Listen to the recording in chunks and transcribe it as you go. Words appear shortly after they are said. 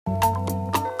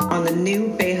on the new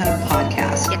BAYHUB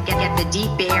podcast. Get the deep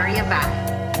Bay Area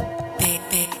vibe.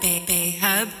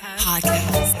 BAYHUB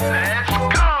podcast. Let's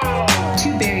go!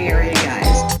 Two Bay Area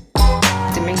guys,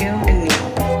 Domingo and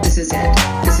Neal. This is it.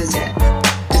 This is it.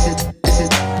 This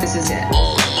is it.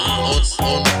 On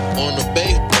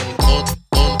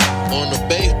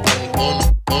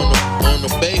the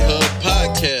BAYHUB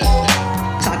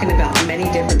podcast. Talking about many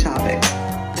different topics.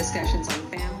 Discussions on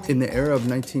family. In the era of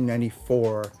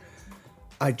 1994,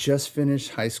 I just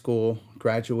finished high school,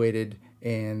 graduated,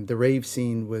 and the rave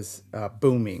scene was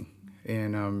booming.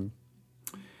 And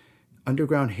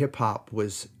underground hip hop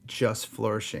was just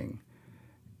flourishing.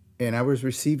 And I was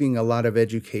receiving a lot of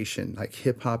education, like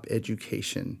hip hop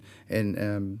education,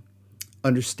 and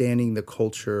understanding the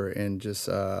culture and just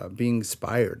being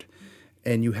inspired.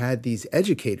 And you had these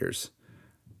educators,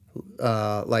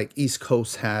 like East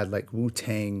Coast had like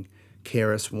Wu-Tang,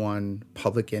 KRS-One,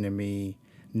 Public Enemy,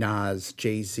 Nas,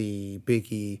 Jay-Z,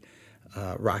 Biggie,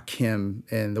 Rakim,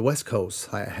 and the West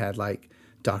Coast I had like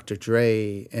Dr.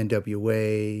 Dre,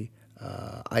 NWA,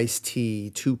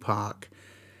 Ice-T, Tupac,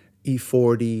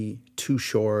 E40, Too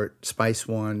Short, Spice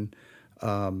One,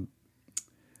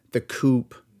 The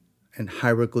Coop, and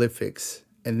Hieroglyphics.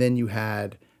 And then you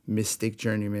had Mystic,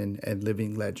 Journeymen, and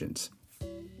Living Legends.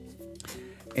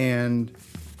 And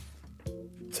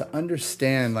to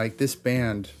understand like this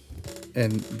band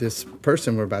and this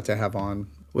person we're about to have on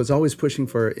was always pushing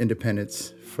for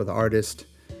independence for the artist,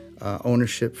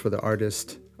 ownership for the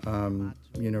artist,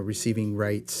 receiving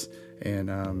rights, and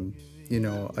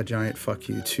a giant fuck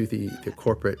you to the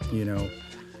corporate,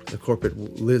 the corporate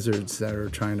lizards that are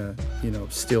trying to,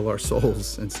 steal our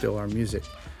souls and steal our music.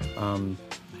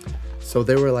 So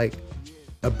they were like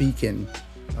a beacon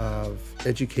of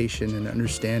education and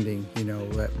understanding,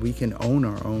 that we can own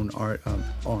our own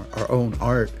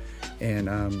art,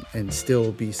 and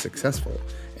still be successful.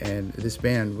 And this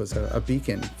band was a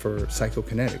beacon for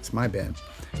Psychokinetics, my band.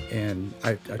 And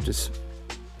I just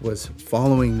was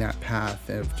following that path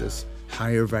of just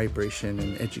higher vibration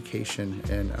and education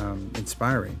and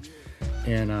inspiring.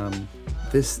 And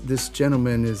this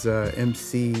gentleman is a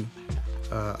MC,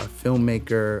 a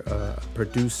filmmaker, a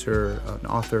producer, an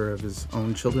author of his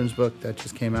own children's book that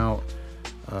just came out,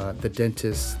 The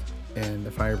Dentist and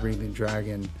the Fire-Breathing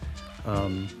Dragon.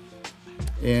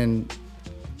 And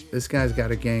this guy's got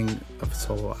a gang of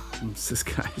solo albums. This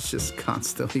guy's just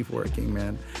constantly working,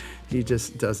 man. He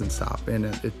just doesn't stop. And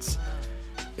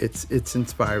it's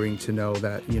inspiring to know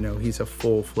that, he's a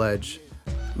full-fledged,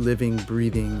 living,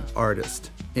 breathing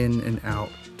artist, in and out.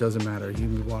 Doesn't matter. You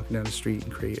can be walking down the street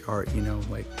and create art,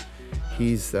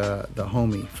 he's the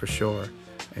homie for sure.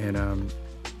 And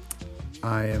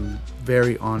I am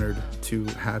very honored to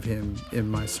have him in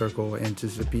my circle and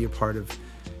just to be a part of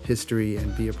history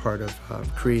and be a part of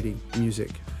creating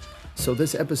music. So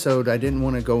this episode, I didn't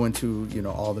want to go into,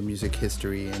 all the music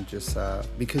history and just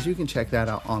because you can check that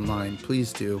out online.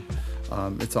 Please do.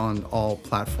 It's on all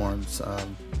platforms.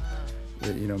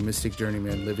 Mystic,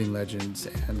 Journeyman, Living Legends,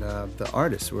 and the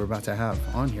artists we're about to have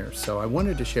on here. So I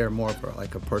wanted to share more of a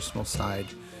personal side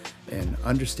and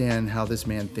understand how this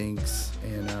man thinks,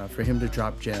 and for him to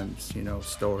drop gems,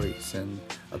 stories and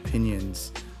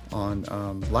opinions on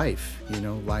life,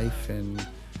 life and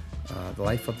the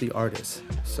life of the artist.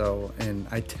 So, and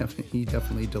he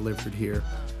definitely delivered here.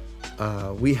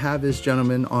 We have this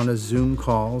gentleman on a Zoom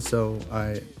call, so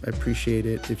I appreciate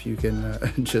it if you can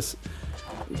just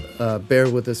bear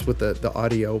with us with the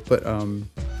audio. But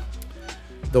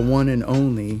the one and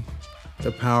only,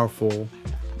 the powerful,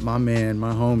 my man,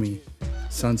 my homie,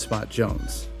 Sunspot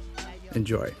Jonz.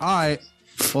 Enjoy. All right.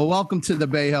 Well, welcome to the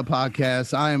BAYHUB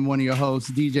podcast. I am one of your hosts,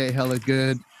 DJ Hella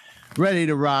Good. Ready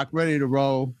to rock, ready to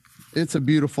roll. It's a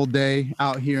beautiful day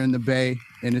out here in the Bay,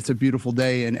 and it's a beautiful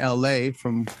day in LA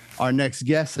from our next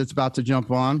guest that's about to jump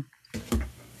on.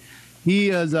 He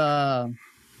is a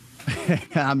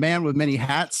man with many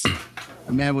hats,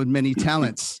 a man with many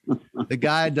talents. The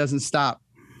guy doesn't stop.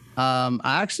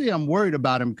 I'm worried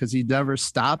about him because he never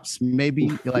stops.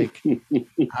 Maybe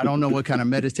I don't know what kind of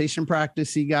meditation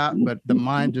practice he got, but the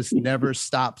mind just never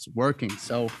stops working.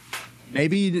 So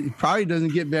maybe he probably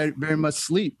doesn't get very, very much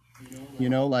sleep.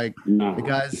 The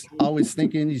guy's always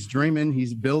thinking, he's dreaming,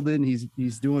 he's building,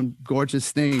 he's doing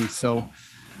gorgeous things. So,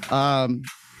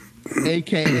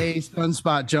 AKA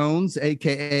Sunspot Jonz,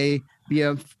 AKA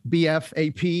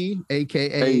BFAP,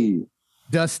 AKA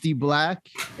Dusty Black,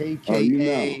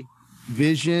 AKA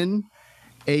Vision,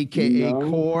 AKA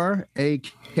Core,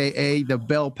 AKA the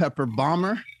Bell Pepper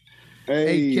Bomber,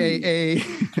 AKA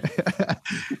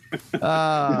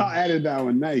I added that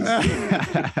one. Nice.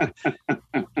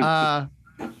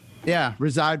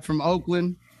 reside from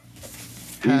Oakland,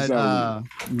 had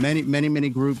many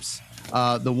groups.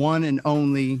 The one and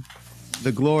only,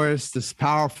 the glorious, this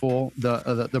powerful,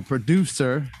 the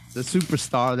producer, the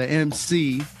superstar, the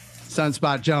MC,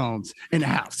 Sunspot Jonz in the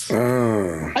house.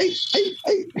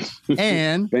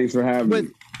 And thanks for having me.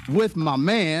 With my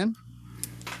man,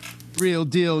 Real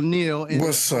Deal Neal.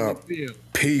 What's up,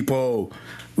 people?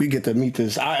 We get to meet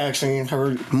this. I actually ain't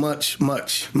heard much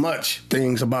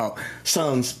things about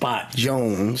Sunspot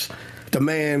Jonz, the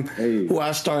man who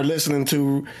I started listening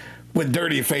to with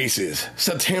Dirty Faces,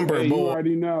 September Boy. You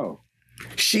already know.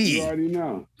 You already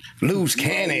know. Loose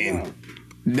Cannon.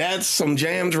 That's some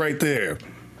jams right there.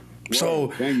 Well,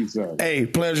 so, thank you, sir. Hey,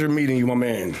 pleasure meeting you, my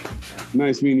man.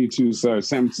 Nice meeting you too, sir.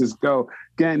 San Francisco,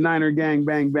 Niner gang,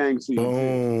 bang, bang.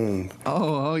 Boom.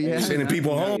 Oh, yeah. Sending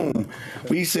people home.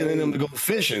 We sending them to go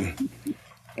fishing.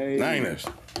 Hey. Niners.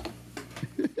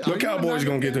 The Cowboys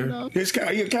gonna get there. He's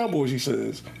Cowboys, he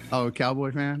says. Oh,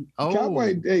 Cowboy fan? Oh.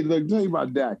 Cowboy, hey, look, tell you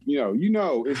about Dak. You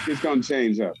know it's gonna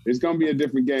change up. It's gonna be a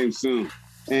different game soon.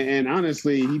 And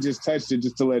honestly, he just touched it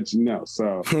just to let you know.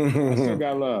 So I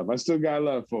still got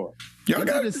love. For it. Y'all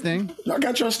got this thing. Y'all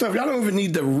got your stuff. Y'all don't even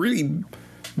need to really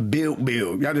build.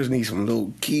 Y'all just need some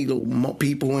little more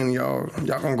people in y'all.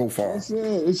 Y'all gonna go far. That's it.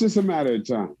 It's just a matter of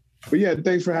time. But yeah,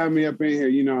 thanks for having me up in here.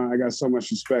 You know, I got so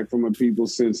much respect for my people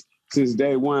since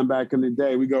day one back in the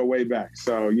day. We go way back.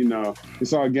 So, you know,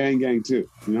 it's all gang too.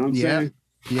 You know what I'm saying?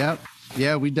 Yep.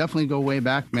 Yeah, we definitely go way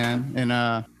back, man.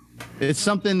 And it's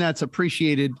something that's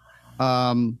appreciated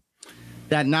that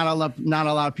not a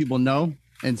lot of people know.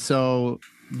 And so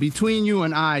between you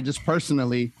and I, just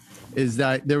personally, is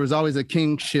that there was always a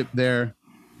kingship there,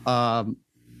 a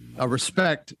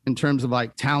respect in terms of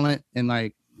like talent and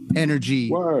like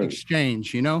energy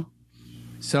exchange, you know?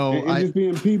 So and just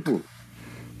being people.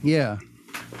 Yeah.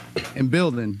 And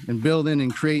building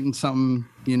and creating something,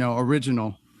 you know,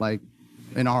 original, like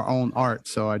in our own art.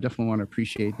 So I definitely want to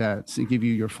appreciate that. So give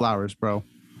you your flowers, bro.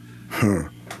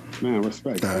 Man,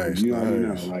 respect. Nice, you already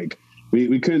know. Like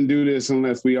we couldn't do this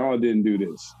unless we all didn't do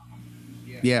this.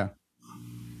 Yeah.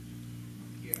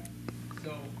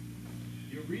 So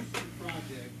your recent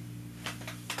project,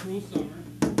 Cruel Summer.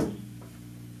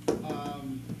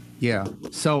 Yeah.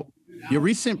 So your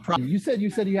recent project, you said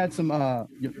you had some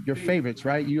your favorites,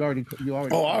 right? You already.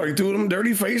 Oh, I already threw them.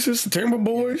 Dirty Faces, September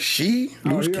Boy, Loose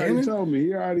Cannon. He told me.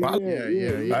 He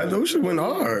already Yeah. Those went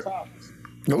hard.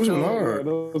 Those were hard.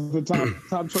 Those are the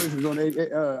top choices on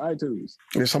iTunes.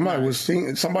 Yeah, somebody was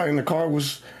singing. Somebody in the car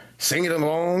was singing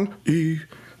along.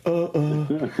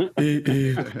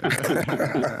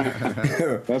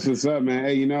 That's what's up, man.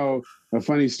 Hey, you know, a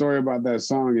funny story about that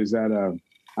song is that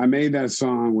I made that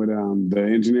song with the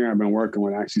engineer I've been working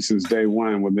with actually since day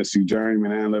one with Mr.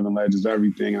 Journeymen and Living Legends,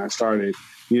 everything. And I started,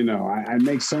 you know, I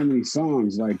make so many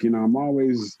songs. Like, you know, I'm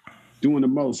always doing the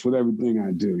most with everything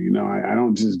I do. You know, I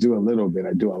don't just do a little bit,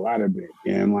 I do a lot of it.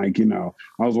 And like, you know,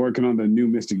 I was working on the new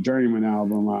Mystic Journeyman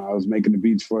album. I was making the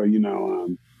beats for, you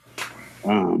know,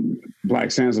 Black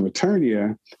Sands of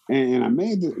Eternia. And I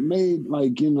made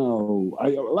like, you know, a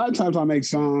lot of times I make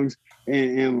songs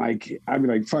and like, I'd be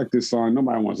like, fuck this song.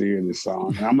 Nobody wants to hear this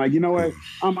song. And I'm like, you know what?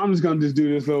 I'm just going to just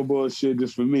do this little bullshit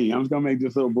just for me. I'm just going to make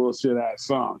this little bullshit ass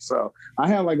song. So I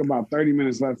had like about 30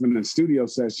 minutes left in the studio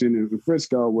session in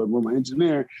Frisco with my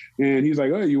engineer. And he's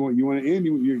like, oh, you want to end?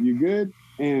 You good?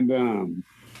 And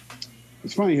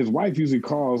it's funny, his wife usually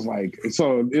calls like,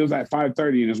 so it was at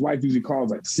 5:30 and his wife usually calls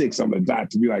like 6 on the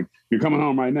dot to be like, you're coming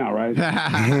home right now, right?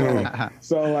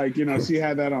 so like, you know, she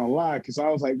had that on lock. So I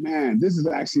was like, man, this is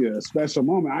actually a special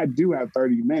moment. I do have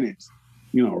 30 minutes,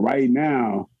 you know, right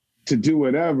now to do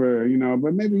whatever, you know,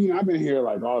 but maybe, you know, I've been here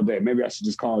like all day. Maybe I should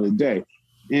just call it a day.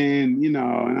 And, you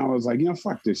know, and I was like, you know,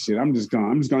 fuck this shit. I'm just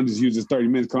gonna use this 30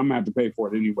 minutes because I'm gonna have to pay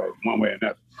for it anyway, one way or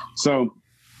another. So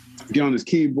get on this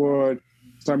keyboard,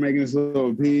 start making this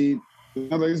little beat. I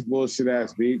was like, this bullshit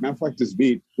ass beat. Man, fuck this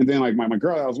beat. And then like my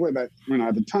girl I was with at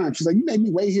the time, she's like, you made me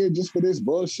wait here just for this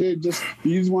bullshit.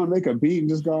 You just want to make a beat and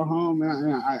just go home.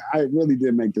 And I really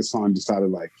did make this song just out of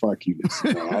like, fuck you.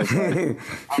 You know? I was like,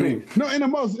 I mean, no, in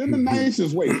the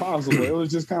nicest way possible. It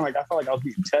was just kind of like, I felt like I was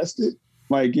being tested.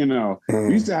 Like, you know,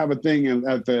 we used to have a thing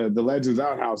at the Legends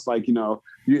Outhouse, like, you know,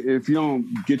 if you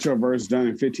don't get your verse done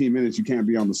in 15 minutes, you can't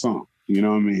be on the song. You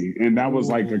know what I mean? And that was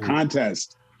like a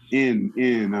contest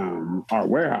in our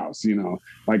warehouse, you know,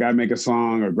 like I make a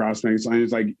song or Grouse makes a song.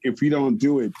 It's like, if we don't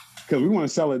do it, because we want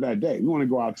to sell it that day, we want to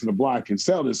go out to the block and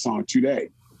sell this song today.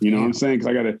 You know what I'm saying? Because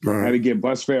I got to get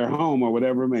bus fare home or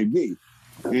whatever it may be.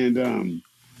 And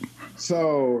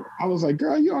So I was like,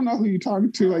 girl, you don't know who you're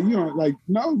talking to. Like, you don't like,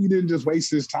 no, you didn't just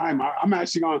waste this time. I'm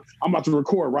about to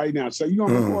record right now. So you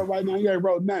don't record right now? You ain't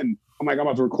wrote nothing. I'm like, I'm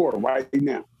about to record right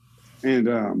now.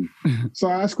 And so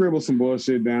I scribbled some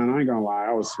bullshit down. I ain't gonna lie,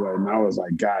 I was sweating. I was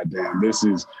like, God damn, this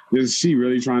is she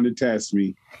really trying to test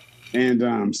me.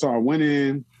 And so I went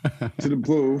in to the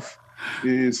booth,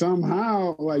 and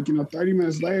somehow, like, 30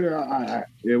 minutes later,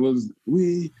 it was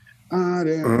we are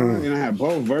there, and I had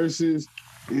both verses.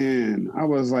 And I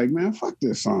was like, man, fuck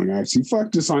this song, actually.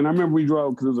 Fuck this song. I remember we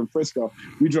drove, because it was in Frisco.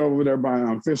 We drove over there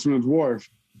by Fisherman's Wharf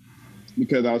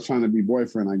because I was trying to be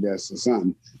boyfriend, I guess, or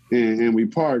something. And we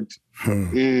parked.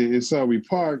 And so we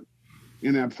parked,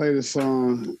 and I played a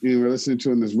song, and we're listening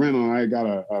to it in this rental. I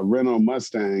got a rental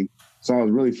Mustang, so I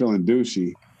was really feeling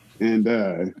douchey. And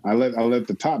I let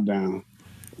the top down,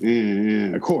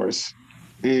 and of course.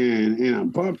 And I'm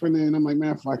bumping it, and I'm like,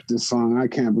 man, fuck this song. I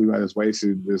can't believe I just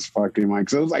wasted this fucking mic.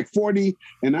 So it was like 40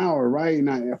 an hour, right?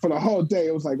 And for the whole day,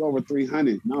 it was like over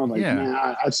 300. And I was like, man,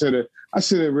 I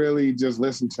should have really just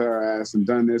listened to her ass and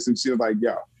done this. And she was like,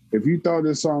 yo, if you throw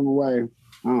this song away,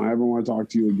 I don't ever want to talk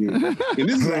to you again. And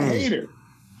this is a hater.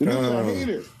 And this is a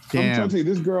hater. Damn. I'm trying to tell you,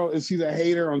 this girl, she's a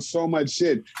hater on so much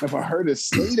shit. And for her to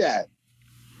say that,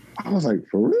 I was like,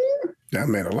 for real? That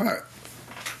meant a lot.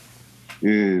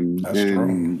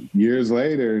 And years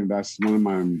later, that's one of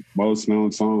my most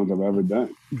known songs I've ever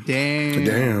done.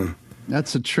 Damn.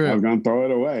 That's a trip. I was gonna throw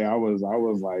it away. I was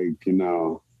like,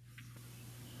 because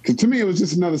to me it was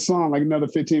just another song, like another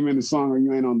 15-minute song, or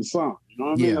you ain't on the song. You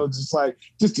know what I mean? It was just like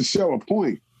just to show a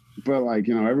point. But like,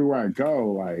 everywhere I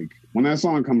go, like when that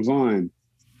song comes on,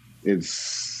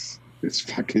 it's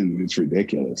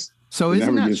ridiculous. So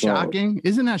isn't that shocking? Old.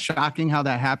 Isn't that shocking how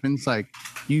that happens? Like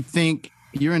you think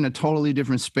you're in a totally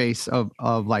different space of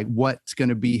like what's going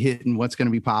to be hitting, what's going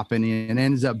to be popping, and it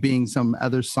ends up being some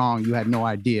other song you had no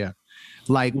idea.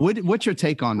 Like, what's your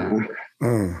take on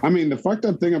that? I mean, the fucked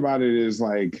up thing about it is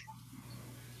like,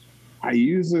 I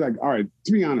usually all right,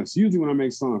 to be honest, usually when I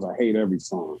make songs, I hate every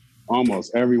song,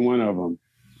 almost every one of them,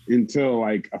 until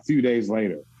like a few days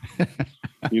later.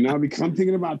 Because I'm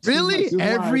thinking about really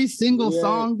every single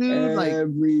song, dude.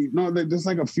 There's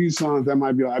like a few songs that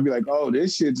might be. I'd be like, oh,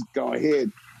 this shit's go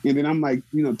ahead, and then I'm like,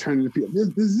 turning to people, this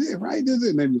is it, right? This is it,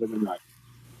 and then you're like,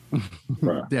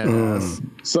 bruh.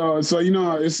 So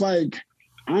it's like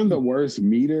I'm the worst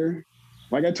meter.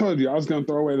 Like I told you, I was gonna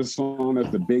throw away the song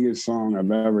that's the biggest song I've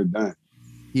ever done.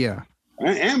 Yeah.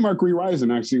 And Mercury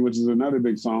Rising, actually, which is another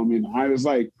big song. I mean, I was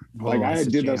like I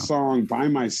did that song by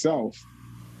myself.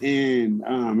 And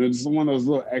it's one of those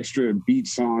little extra beat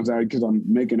songs because I'm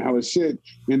making hella shit.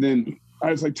 And then I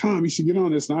was like, Tom, you should get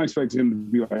on this. And I expected him to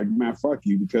be like, man, fuck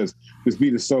you, because this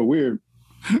beat is so weird.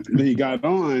 And then he got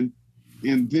on,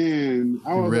 and then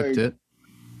I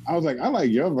was like, I like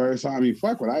your verse. I mean,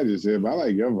 fuck what I just did, but I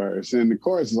like your verse. And the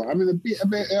chorus is like,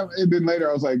 and then later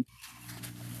I was like,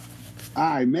 all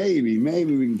right, maybe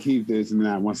we can keep this. And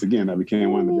then once again, that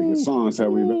became one of the biggest songs that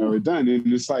we've ever done.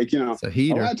 And it's like, a lot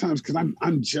of times, because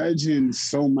I'm judging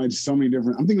so many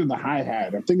different, I'm thinking of the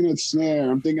hi-hat, I'm thinking of the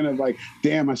snare, I'm thinking of like,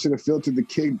 damn, I should have filtered the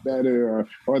kick better,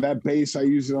 or that bass, I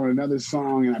used it on another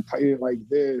song and I played it like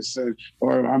this,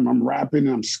 or I'm rapping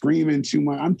and I'm screaming too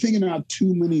much. I'm thinking about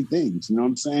too many things, you know what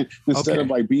I'm saying? Instead of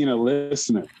like being a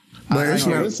listener. But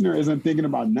a listener isn't thinking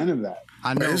about none of that.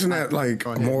 I know. Isn't that like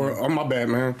more? Oh, my bad,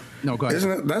 man. No, go ahead.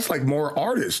 Isn't that's like more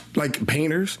artists, like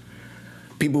painters,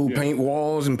 people who paint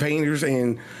walls and painters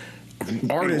and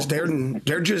artists?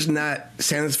 They're just not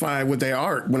satisfied with their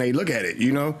art when they look at it.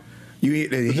 You hit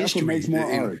the history. That's what makes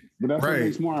more art. But that's what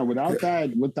makes more art.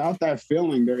 Without that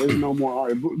feeling, there is no more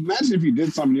art. Imagine if you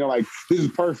did something, you're like, this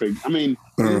is perfect. I mean,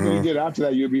 if you did after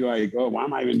that, you'd be like, oh, why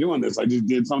am I even doing this? I just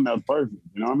did something that was perfect.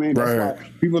 You know what I mean? That's why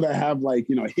people that have like,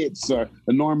 hits or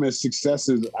enormous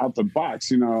successes out the box,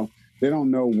 they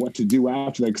don't know what to do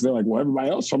after that, because they're like, well, everybody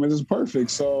else told me this is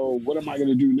perfect. So what am I going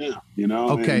to do now?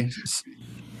 Okay.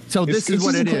 So this is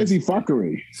what it is. Crazy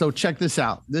fuckery. So check this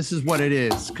out. This is what it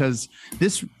is, because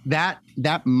that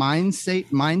mind state.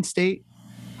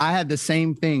 I had the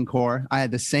same thing, Core. I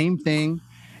had the same thing,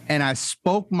 and I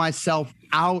spoke myself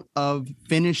out of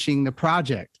finishing the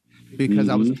project because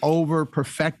I was over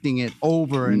perfecting it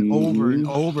over and over and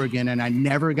over again, and I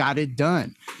never got it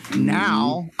done.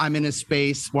 Now I'm in a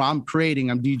space where I'm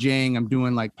creating, I'm DJing, I'm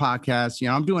doing like podcasts,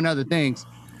 I'm doing other things.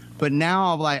 But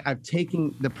now I've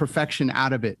taken the perfection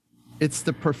out of it. It's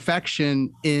the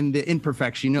perfection in the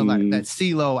imperfection, like that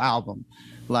CeeLo album.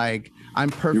 Like I'm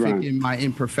perfect in my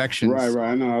imperfections.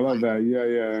 Right. I know. I love that.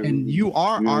 Yeah. And you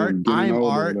are art. I'm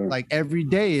art. There. Like every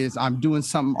day is I'm doing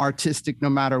something artistic no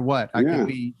matter what. I could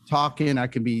be talking. I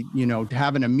could be,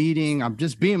 having a meeting. I'm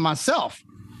just being myself.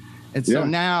 And so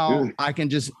now I can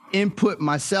just input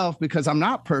myself because I'm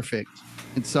not perfect.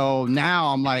 And so now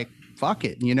I'm like, fuck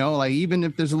it. Like even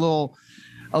if there's a little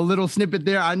snippet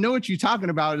there, I know what you're talking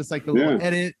about. It's like the little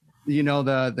edit. I tell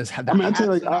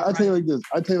you like this.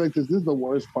 This is the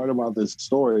worst part about this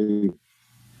story.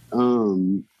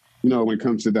 When it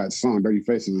comes to that song, Dirty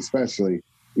Faces, especially,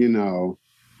 and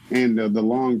the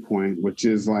long point, which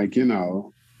is like,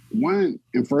 one,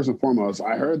 and first and foremost,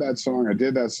 I heard that song. I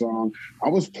did that song. I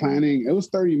was planning. It was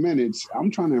 30 minutes.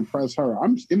 I'm trying to impress her.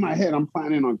 I'm in my head. I'm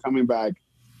planning on coming back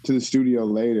to the studio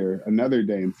later, another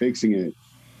day, and fixing it.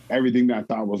 Everything that I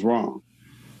thought was wrong.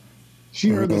 She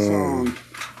heard the song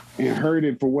and heard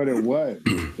it for what it was.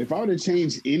 If I would have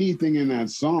changed anything in that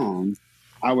song,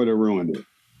 I would have ruined it.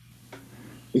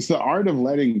 It's the art of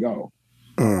letting go.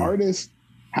 The artist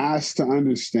has to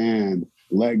understand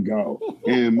let go.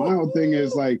 And my whole thing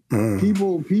is like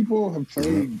people have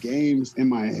played games in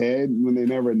my head when they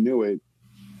never knew it,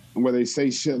 where they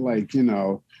say shit like, dude,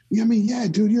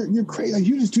 you're crazy. Like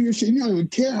you just do your shit. You don't even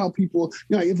care how people,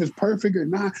 if it's perfect or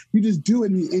not. You just do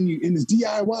it and it's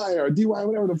DIY or DY,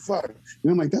 whatever the fuck.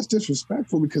 And I'm like, that's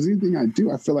disrespectful because anything I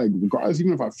do, I feel like regardless,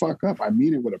 even if I fuck up, I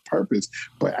mean it with a purpose.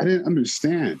 But I didn't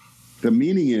understand. The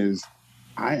meaning is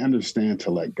I understand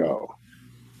to let go.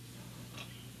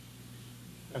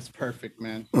 That's perfect,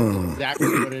 man. That's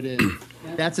exactly what it is.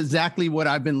 That's exactly what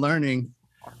I've been learning.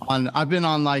 I've been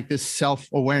on like this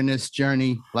self-awareness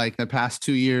journey like the past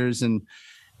 2 years, and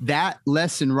that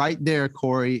lesson right there,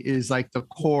 Corey, is like the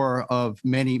core of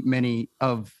many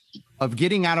of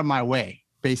getting out of my way,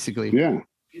 basically. Yeah.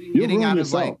 Getting out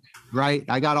of like, right.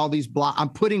 I got all these blocks. I'm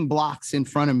putting blocks in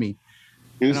front of me.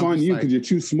 And it's on you because you're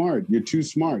too smart. You're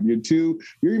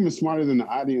even smarter than the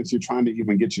audience you're trying to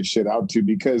even get your shit out to,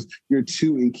 because you're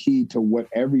too in key to what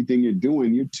everything you're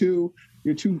doing. You're too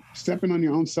stepping on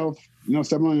your own self,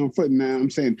 stepping on your own foot. And now I'm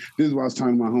saying, this is what I was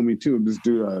talking to my homie too. This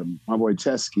dude, my boy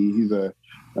Chesky, he's a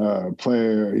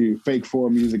player, he fake for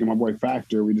music, and my boy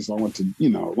Factor. We just all went to,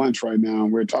 lunch right now,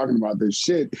 and we're talking about this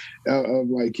shit of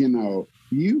like,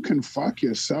 you can fuck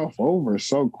yourself over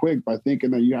so quick by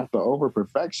thinking that you have to over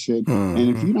perfect shit. And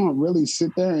if you don't really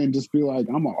sit there and just be like,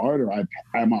 I'm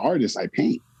an artist, I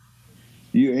paint.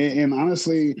 And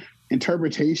honestly,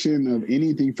 interpretation of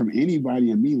anything from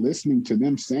anybody and me listening to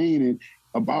them saying it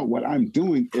about what I'm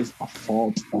doing is a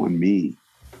fault on me.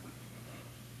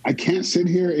 I can't sit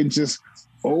here and just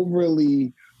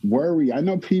overly worry. I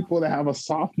know people that have a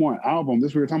sophomore album.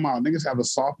 This we were talking about. Niggas have a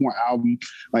sophomore album.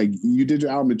 Like you did your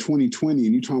album in 2020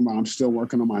 and you talking about I'm still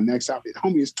working on my next album.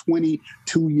 Homie, it's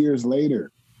 22 years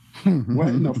later. What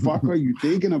in the fuck are you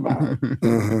thinking about?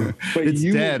 But it's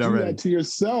you dead do already. That to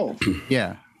yourself.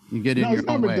 Yeah. You get in your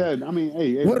own way. Dead. I mean,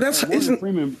 hey, well,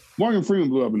 Morgan Freeman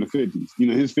blew up in the 50s,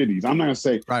 his 50s. I'm not going to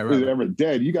say is it ever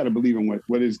dead. You got to believe in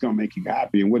what is going to make you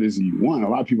happy and what is it you want. A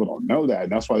lot of people don't know that.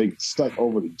 That's why they get stuck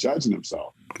overly judging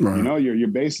themselves. Right. You're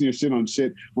basing your shit on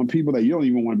people that you don't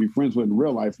even want to be friends with in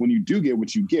real life when you do get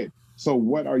what you get. So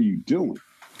what are you doing?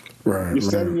 Right. You're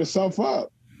setting yourself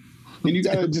up. And you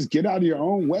got to just get out of your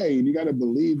own way. And you got to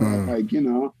believe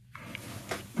that,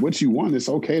 what you want, it's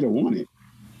okay to want it.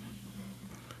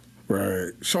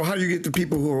 Right. So how do you get the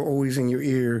people who are always in your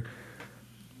ear,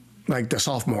 like the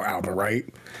sophomore album, right?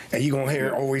 And you're going to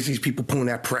hear always these people putting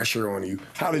that pressure on you.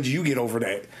 How did you get over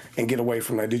that and get away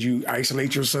from that? Did you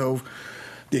isolate yourself?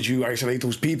 Did you isolate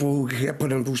those people who kept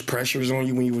putting those pressures on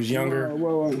you when you was younger?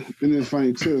 Well, and it's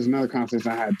funny too. There's another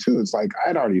conversation I had too. It's like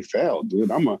I'd already failed,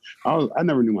 dude. I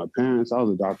never knew my parents. I was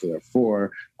adopted at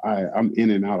 4. I'm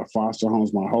in and out of foster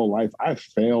homes my whole life. I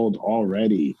failed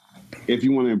already. If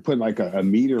you want to put like a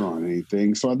meter on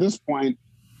anything. So at this point,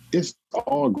 it's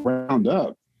all ground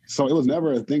up. So it was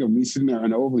never a thing of me sitting there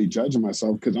and overly judging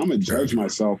myself, because I'm going to judge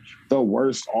myself the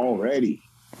worst already.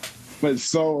 But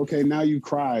okay, now you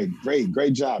cried.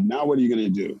 Great job. Now what are you going to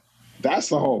do? That's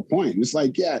the whole point. It's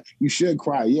like, yeah, you should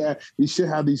cry. Yeah, you should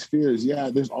have these fears.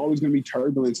 Yeah, there's always going to be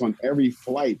turbulence on every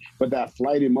flight, but that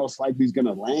flight is most likely is going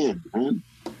to land, man.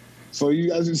 So you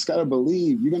guys just got to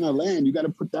believe you're going to land. You got to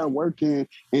put that work in,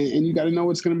 and you got to know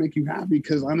what's going to make you happy.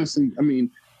 Because honestly, I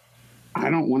mean, I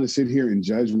don't want to sit here and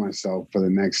judge myself for the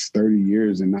next 30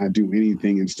 years and not do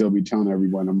anything and still be telling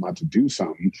everyone I'm about to do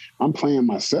something. I'm playing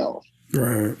myself.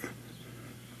 Right.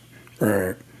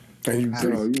 And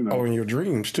you in your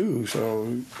dreams too.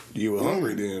 So you were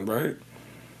hungry then, right?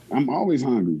 I'm always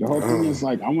hungry. The whole thing is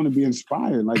like, I want to be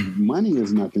inspired. Like money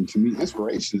is nothing to me.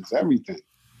 Inspiration is everything.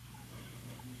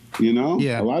 You know,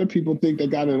 Yeah. A lot of people think they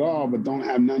got it all, but don't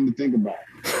have nothing to think about.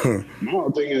 My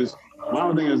whole thing is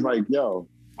like, yo,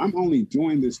 I'm only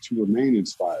doing this to remain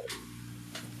inspired.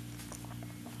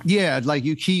 Yeah, like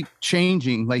you keep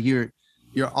changing, like you're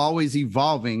always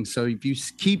evolving. So if you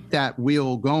keep that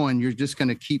wheel going, you're just going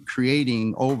to keep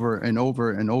creating over and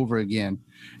over and over again,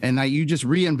 and like you just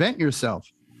reinvent yourself.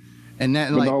 And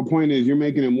that, but the whole point is, you're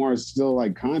making it more still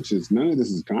like conscious. None of this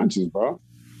is conscious, bro.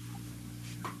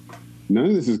 None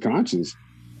of this is conscious.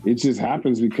 It just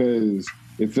happens because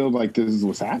it feels like this is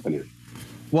what's happening.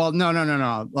 Well,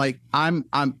 no. Like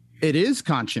it is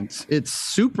conscious. It's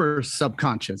super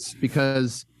subconscious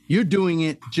because you're doing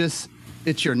it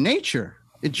it's your nature.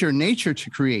 It's your nature to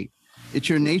create. It's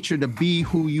your nature to be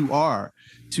who you are,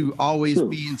 to always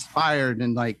be inspired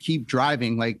and like keep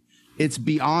driving. Like it's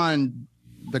beyond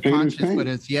the conscious, but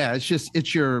it's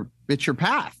your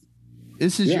path.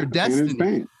 This is your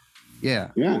destiny. Yeah.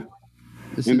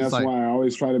 That's why I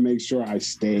always try to make sure I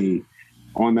stay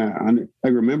on that.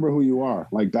 Like, remember who you are.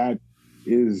 Like, that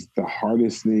is the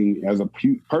hardest thing as a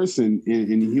person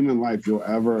in human life you'll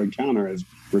ever encounter, is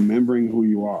remembering who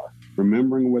you are,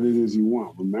 remembering what it is you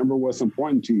want, remember what's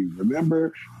important to you,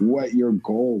 remember what your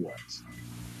goal was.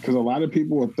 Because a lot of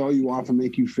people will throw you off and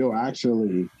make you feel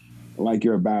actually like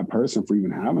you're a bad person for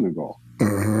even having a goal.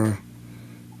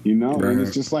 You know, and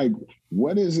it's just like,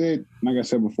 what is it? Like I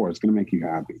said before, it's going to make you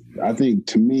happy. I think,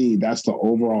 to me, that's the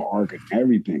overall arc of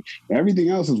everything. Everything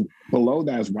else is below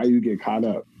that is why you get caught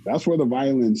up. That's where the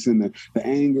violence and the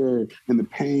anger and the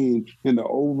pain and the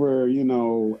over,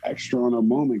 extra on a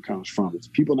moment comes from. It's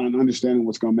people not understanding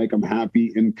what's going to make them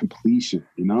happy in completion.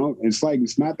 It's like,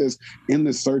 it's not this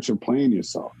endless search of playing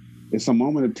yourself. It's a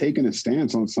moment of taking a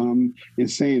stance on something and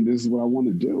saying, this is what I want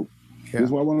to do. Yeah. This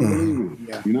is what I want to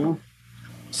believe in,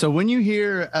 So when you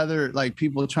hear other like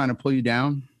people trying to pull you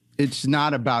down, it's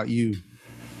not about you.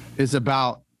 It's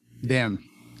about them.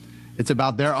 It's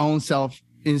about their own self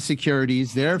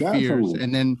insecurities, their fears.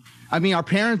 And then, I mean, our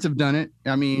parents have done it.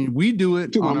 I mean, we do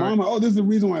it. My mama, this is the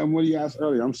reason why, what you asked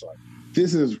earlier, I'm sorry.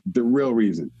 This is the real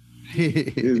reason.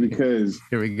 Is because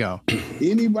here we go.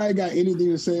 Anybody got anything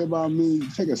to say about me,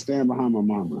 take a stand behind my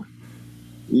mama.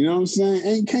 You know what I'm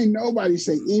saying? Can't nobody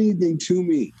say anything to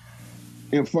me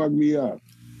and fuck me up.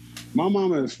 My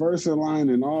mama is first in line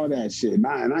and all that shit. And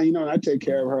I take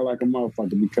care of her like a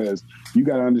motherfucker, because you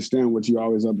got to understand what you're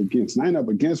always up against. And I ain't up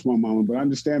against my mama, but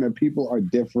understand that people are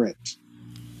different.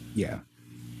 Yeah.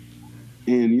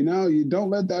 And, you don't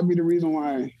let that be the reason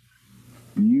why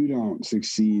you don't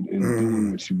succeed in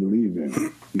doing what you believe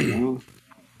in,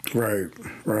 Right.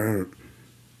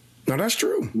 No, that's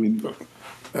true. I mean,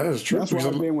 that is true. That's why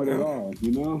I've been with it all,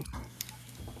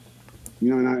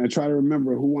 and I try to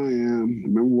remember who I am,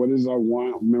 remember what it is I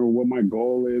want, remember what my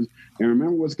goal is, and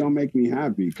remember what's going to make me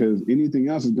happy, because anything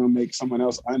else is going to make someone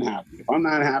else unhappy. If I'm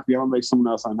not happy, I'm going to make someone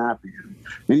else unhappy.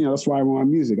 And that's why I want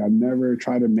music. I never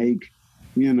try to make,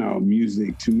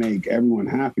 music to make everyone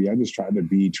happy. I just try to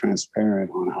be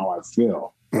transparent on how I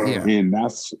feel. Yeah. And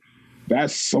that's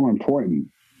so important.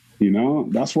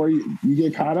 That's where you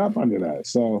get caught up under that.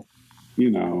 So,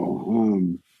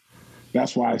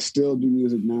 that's why I still do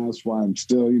music now. That's why I'm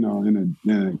still, in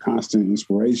a constant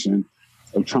inspiration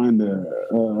of trying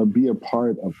to be a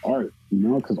part of art,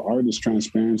 because art is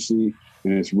transparency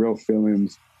and it's real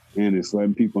feelings, and it's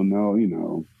letting people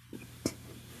know,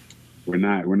 we're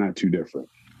not too different.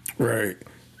 Right.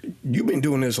 You've been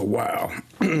doing this a while.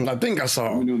 I think I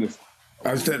saw. I've been doing this.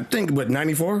 I think,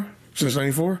 94? Since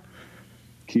 94?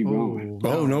 Keep going.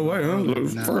 No way, huh? No.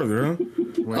 Further, huh?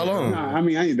 How long? Nah, I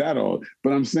mean, I ain't that old,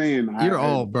 but I'm saying you're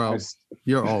old, bro.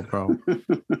 You're old, bro.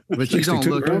 But you don't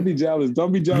look. Don't be jealous.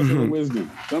 Don't be jealous of the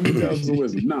wisdom. Don't be jealous of the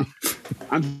wisdom. No,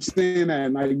 I'm saying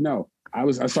that. Like, no,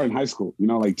 I started in high school.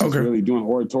 Really doing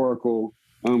oratorical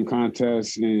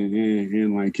contests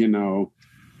and like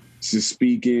just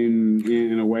speaking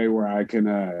in a way where I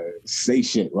can say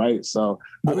shit, right? So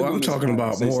I'm talking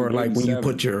about more like when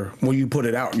you put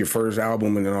it out, your first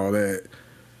album and all that.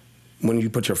 When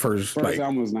you put your first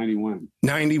album was 91.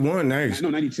 91, nice. No,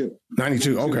 92.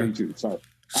 92, okay. 92, sorry.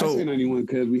 So, I say 91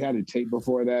 because we had a tape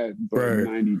before that, but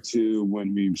 92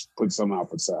 when we put something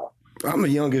out for sale. I'm the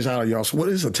youngest out of y'all, so what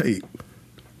is a tape?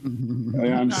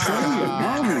 I'm saying,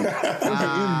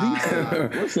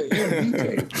 what's an MD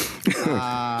tape?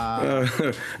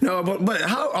 No, but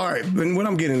how? All right, and what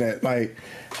I'm getting at, like,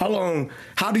 how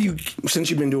do you, since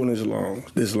you've been doing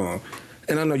this long,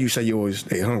 and I know you say you always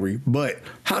stay hungry, but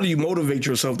how do you motivate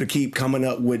yourself to keep coming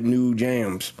up with new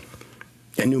jams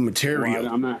and new material?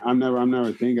 Well, I'm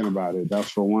never thinking about it.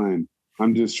 That's for one.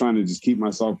 I'm just trying to keep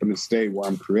myself in a state where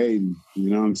I'm creating.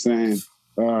 You know what I'm saying?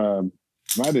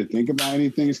 if I had to think about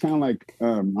anything, it's kind of like I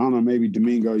don't know, maybe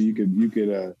Domingo, you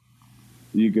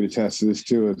could attest to this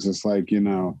too. It's just like,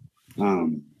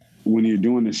 when you're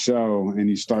doing the show and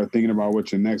you start thinking about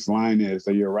what your next line is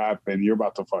that you're rapping, you're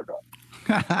about to fuck up.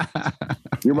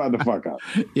 You're about to fuck up.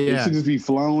 Yeah. It should just be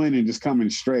flowing and just coming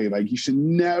straight. Like, you should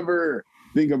never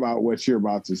think about what you're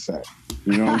about to say.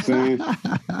 You know what I'm saying?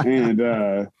 And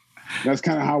that's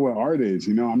kind of how art is.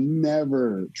 I'm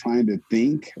never trying to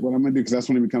think what I'm gonna do, because that's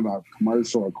when it becomes like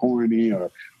commercial or corny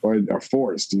or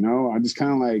forced. I just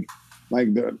kind of like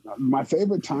my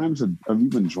favorite times of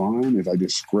even drawing is I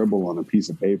just scribble on a piece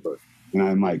of paper and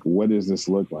I'm like, what does this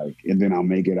look like? And then I'll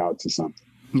make it out to something.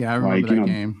 Yeah, I remember that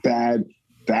game.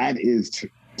 That is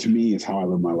to me is how I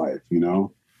live my life.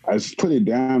 I just put it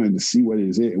down and to see what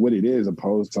it is,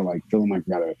 opposed to like feeling like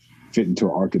I gotta fit into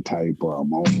an archetype or a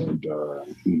mold or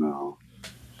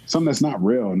something that's not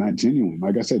real, not genuine.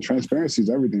 Like I said, transparency is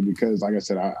everything, because like I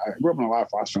said, I grew up in a lot of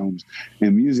foster homes,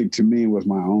 and music to me was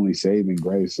my only saving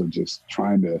grace of just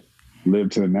trying to live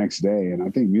to the next day. And I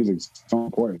think music's so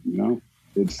important.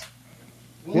 It's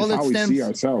how we see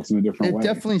ourselves in a different way. It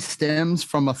definitely stems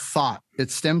from a thought.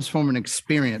 It stems from an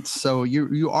experience. So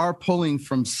you are pulling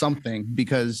from something,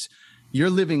 because you're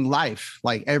living life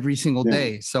like every single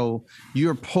day. So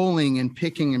you're pulling and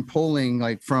picking and pulling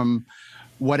like from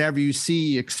whatever you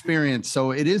see, experience.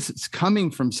 So it's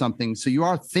coming from something. So you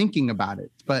are thinking about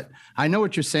it. But I know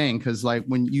what you're saying, because like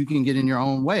when you can get in your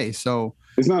own way. So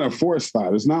it's not a forced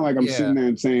thought. It's not like I'm sitting there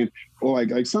and saying, oh,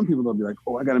 like some people they'll be like,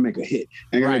 oh, I got to make a hit.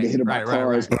 And I got to make a hit about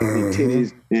cars and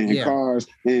titties and cars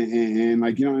and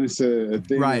like, and it's a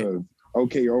thing of,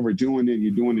 okay, you're overdoing it.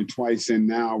 You're doing it twice. And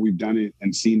now we've done it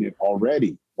and seen it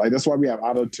already. Like, that's why we have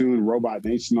auto-tune, Robot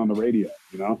Nation on the radio.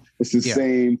 It's the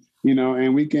same,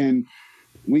 and we can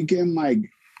like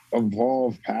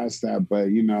evolve past that. But,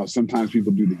 sometimes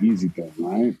people do the easy thing,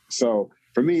 right? So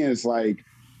for me, it's like,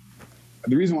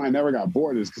 the reason why I never got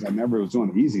bored is because I never was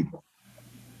doing the easy thing.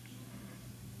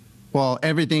 Well,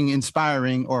 everything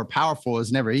inspiring or powerful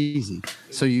is never easy.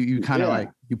 So you kind of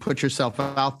like, you put yourself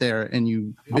out there and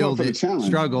you build it,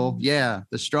 struggle. Yeah,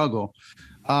 the struggle.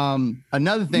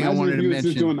 Another thing I wanted to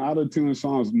mention. Just doing auto-tune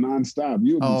songs nonstop.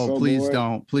 You would be so please bored.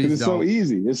 Don't. Please don't. It's so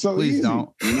easy. It's so easy. Please don't.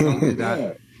 Don't do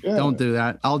that. Yeah. Don't do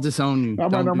that. I'll disown you. Don't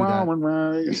do that.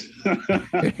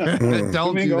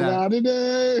 Don't do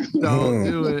that. Don't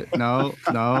do it. No.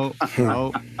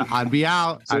 I'd be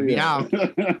out.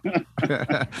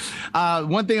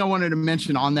 One thing I wanted to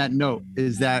mention on that note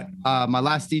is that my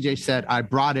last DJ said I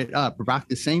brought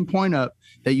the same point up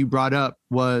that you brought up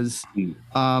was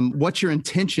what's your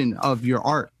intention of your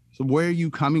art? So where are you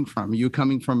coming from? Are you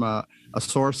coming from a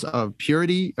source of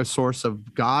purity, a source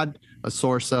of God, a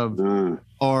source of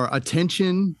or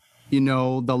attention,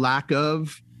 the lack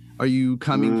of? Are you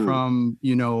coming from,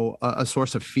 a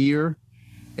source of fear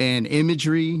and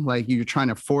imagery? Like you're trying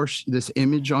to force this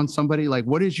image on somebody? Like,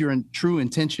 what is your true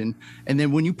intention? And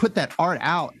then when you put that art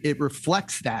out, it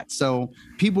reflects that. So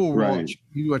people will,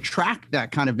 you attract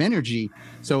that kind of energy.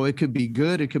 So it could be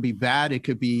good, it could be bad, it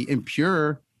could be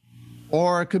impure,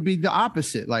 or it could be the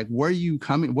opposite. Like, where are you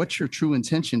coming? What's your true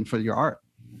intention for your art?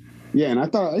 Yeah, and I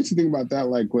used to think about that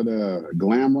like with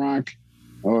glam rock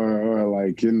or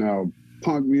like,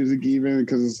 punk music even,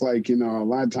 because it's like, a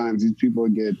lot of times these people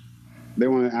they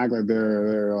want to act like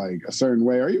they're like a certain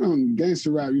way, or even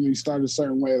gangster rap, you start a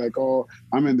certain way, like, oh,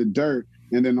 I'm in the dirt,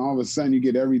 and then all of a sudden you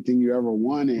get everything you ever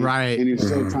wanted, and you're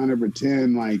still trying to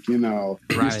pretend like, you're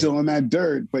still in that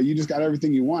dirt, but you just got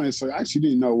everything you wanted. So I actually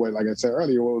didn't know what, like I said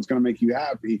earlier, what was going to make you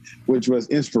happy, which was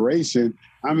inspiration.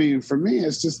 I mean, for me,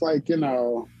 it's just like,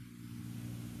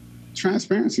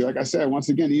 transparency. Like I said, once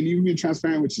again, you being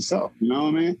transparent with yourself, you know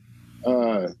what I mean?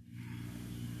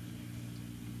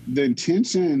 The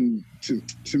intention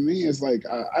to me is like,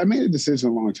 I made a decision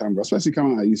a long time ago, especially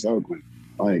coming out of East Oakland.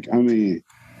 Like, I mean,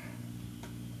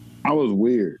 I was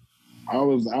weird. I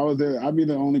was there. I'd be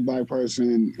the only black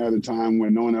person at a time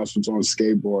when no one else was on a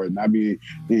skateboard, and I'd be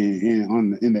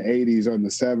in the 80s or in the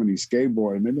 70s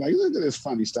skateboard, and they'd be like, look at this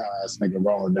funny style ass nigga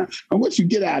rolling down. And once you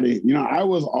get at it, I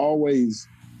was always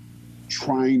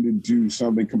trying to do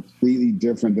something completely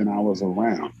different than I was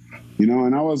around,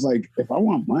 and I was like, if I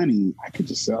want money, I could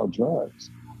just sell drugs.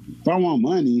 If I want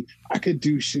money, I could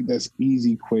do shit that's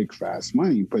easy, quick, fast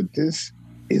money, but this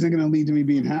isn't going to lead to me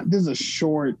being happy. This is a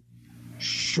short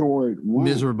run.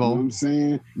 Miserable. You know what I'm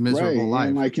saying? Miserable life.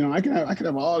 And like, I could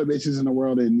have all the bitches in the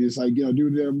world and it's like, do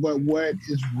that, but what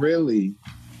is really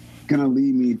gonna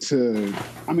lead me to,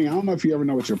 I mean, I don't know if you ever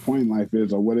know what your point in life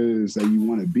is or what it is that you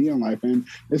want to be in life, and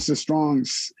it's a strong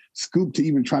scoop to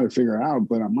even try to figure out,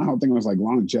 but my whole thing was like,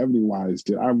 longevity wise,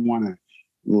 did I want to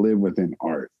live within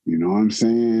art. You know what I'm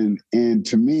saying? And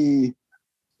to me,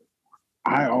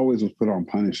 I always was put on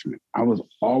punishment. I was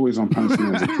always on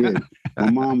punishment as a kid. My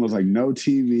mom was like, no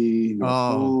TV, no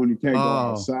phone, you can't go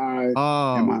outside.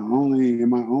 And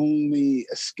my only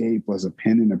escape was a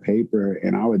pen and a paper,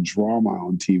 and I would draw my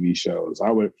own TV shows. I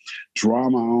would draw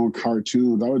my own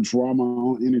cartoons. I would draw my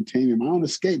own entertainment, my own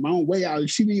escape, my own way out.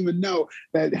 She didn't even know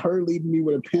that her leaving me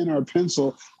with a pen or a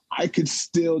pencil, I could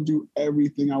still do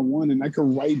everything I wanted. And I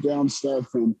could write down stuff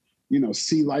and, you know,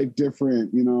 see life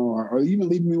different, you know, or even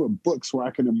leave me with books where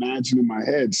I can imagine in my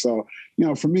head. So, you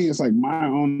know, for me, it's like my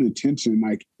own intention.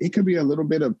 Like, it could be a little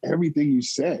bit of everything you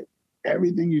said.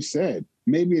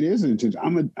 Maybe it is an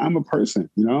intention. I'm a person,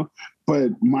 you know,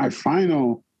 but my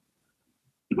final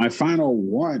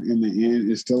want in the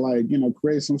end is to, like, you know,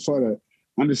 create some sort of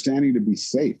understanding to be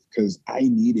safe, because I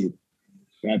needed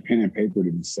that pen and paper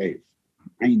to be safe.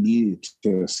 I needed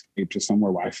to escape to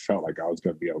somewhere where I felt like I was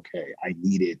going to be okay. I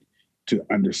needed to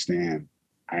understand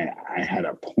I had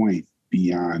a point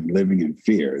beyond living in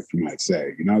fear, if you might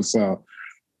say, you know? So,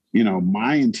 you know,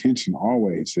 my intention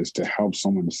always is to help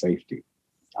someone to safety.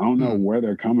 I don't know where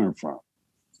they're coming from.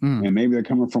 And maybe they're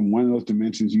coming from one of those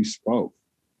dimensions you spoke,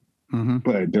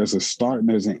 but there's a start and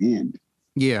there's an end.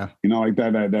 Yeah. You know, like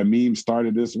that meme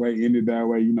started this way, ended that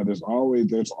way. You know, there's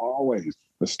always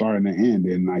a start and an end.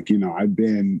 And, like, you know, I've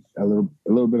been a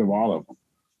little bit of all of them.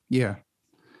 Yeah.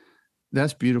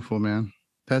 That's beautiful, man.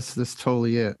 That's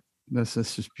totally it. That's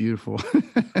just beautiful.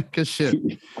 Good shit.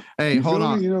 Hey, hold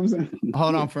on. You know what I'm saying?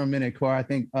 Hold on for a minute, Corey. I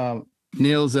think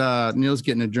Neal's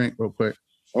getting a drink real quick.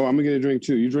 Oh, I'm gonna get a drink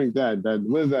too. You drink that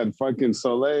what is that, fucking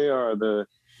Soleil or the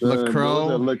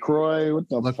LaCroix? LaCroix? What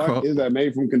the fuck is that,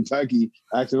 made from Kentucky,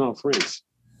 acting all French?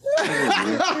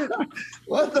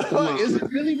 What the fuck? Is it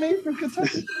really made from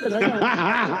Kentucky?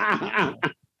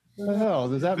 What the hell?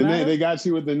 Does that matter? They got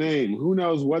you with the name. Who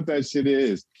knows what that shit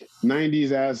is?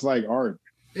 90s ass like art.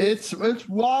 It's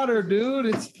water, dude.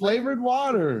 It's flavored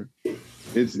water.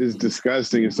 It's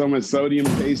disgusting. It's so much sodium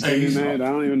tasting in that. I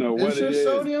don't even know what it is.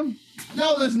 Sodium?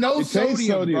 No, there's no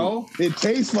sodium, bro. It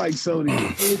tastes like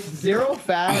sodium. It's 0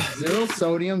 fat, 0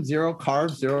 sodium, 0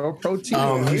 carbs, 0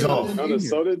 protein. He's off. On a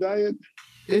soda diet?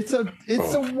 It's a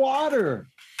water.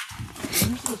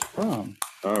 Where's this from?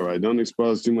 All right, don't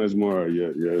expose too much more of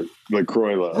your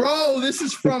LaCroix love. Bro, this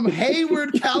is from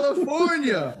Hayward,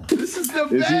 California. This is the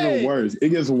Bay. It's even worse. It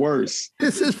gets worse.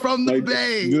 This is from the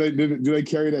Bay. Do they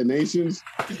carry that Nations?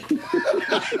 Get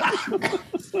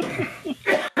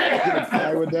a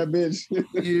pie with that bitch.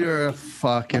 You're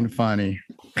fucking funny.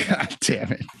 God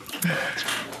damn it.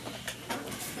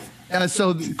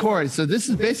 So, Corey, this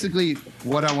is basically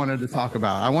what I wanted to talk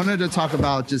about. I wanted to talk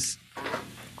about just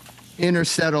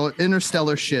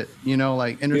interstellar shit, you know,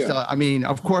 like interstellar. Yeah. I mean,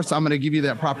 of course, I'm going to give you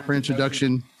that proper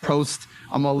introduction post.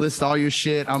 I'm going to list all your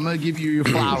shit. I'm going to give you your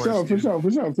flowers. For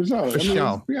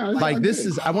sure. Yeah, like this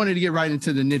is, I wanted to get right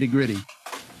into the nitty gritty.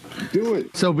 Do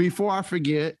it. So before I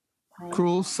forget,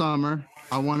 Cruel Summer,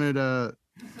 I wanted to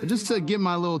just to get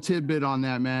my little tidbit on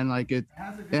that, man. Like it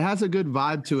has a good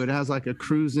vibe to it. It has like a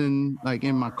cruising, like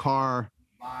in my car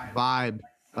vibe,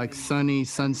 like sunny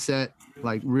sunset,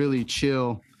 like really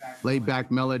chill, laid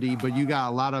back melody, but you got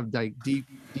a lot of like deep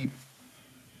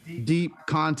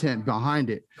content behind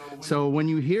it. So when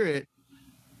you hear it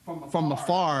from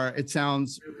afar, it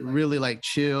sounds really like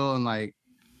chill and like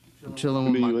I'm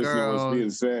chilling with my girl. What's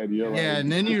being said, yeah, like...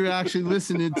 and then you're actually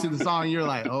listening to the song. You're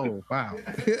like, oh wow,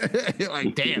 you're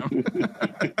like, damn.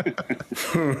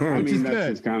 I mean,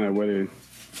 that's just kind of what it.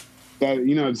 That,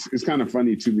 you know, it's kind of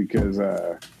funny too, because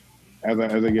as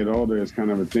I get older, it's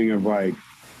kind of a thing of like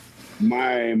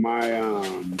my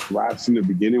raps in the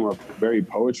beginning were very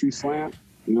poetry slant.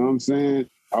 You know what I'm saying?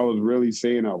 I was really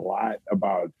saying a lot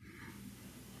about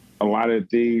a lot of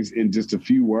things in just a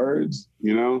few words.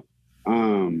 You know.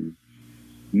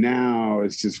 Now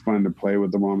it's just fun to play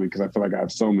with the moment because I feel like I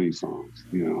have so many songs,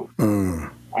 you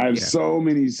know. I have so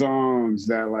many songs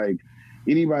that like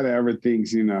anybody that ever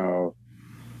thinks, you know,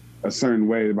 a certain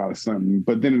way about something,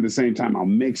 but then at the same time I'll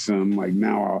mix them. Like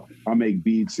now I'll make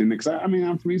beats and I mean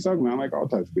I'm from East Oakland. I like all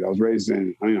types of beats. I was raised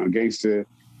in, you know, gangsta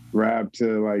rap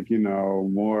to like, you know,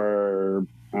 more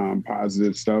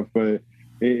positive stuff, but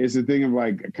it's a thing of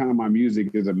like kind of my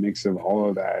music is a mix of all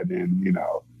of that. And you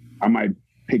know, I might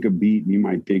pick a beat and you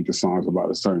might think the song's about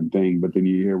a certain thing, but then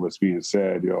you hear what's being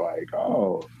said, you're like,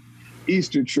 oh,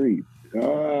 Easter treat. You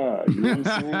know what I'm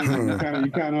saying?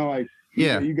 you kind of like,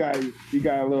 yeah, you got a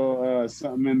little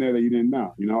something in there that you didn't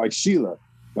know, you know, like Sheila.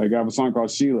 Like I have a song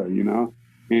called Sheila, you know,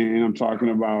 and I'm talking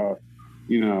about,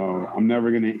 you know, I'm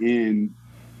never gonna end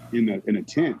in a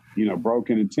tent, broke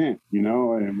in a tent,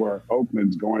 and where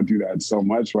Oakland's going through that so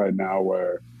much right now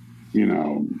where,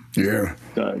 that's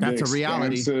a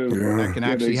reality that can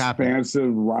actually happen. The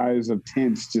expansive rise of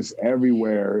tents just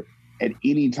everywhere at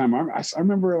any time. I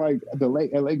remember like at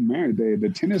Lake Merritt, the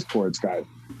tennis courts got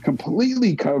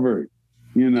completely covered,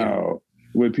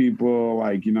 with people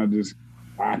like, just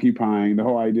occupying. The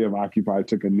whole idea of Occupy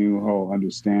took a new whole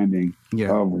understanding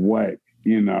of what,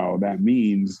 that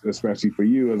means, especially for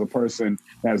you as a person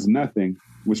that has nothing,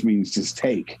 which means just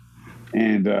take.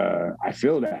 And I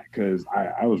feel that because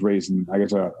I was raised in, I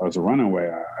guess I was a runaway.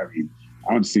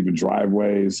 I went to sleep in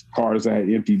driveways, cars that had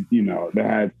empty, that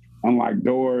had unlocked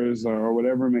doors or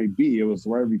whatever it may be. It was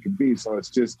wherever you could be. So it's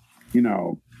just,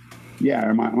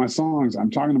 my songs,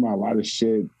 I'm talking about a lot of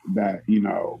shit that,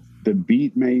 the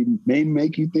beat may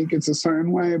make you think it's a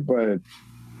certain way, but,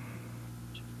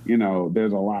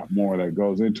 there's a lot more that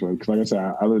goes into it. Because like I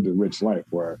said, I lived a rich life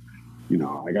where,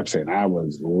 like I'm saying, I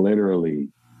was literally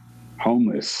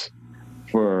homeless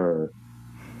for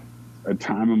a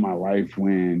time in my life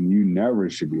when you never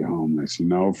should be homeless,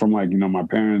 from like, my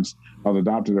parents, I was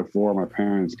adopted at 4. My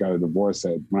parents got a divorce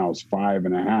when I was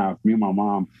 5.5. Me and my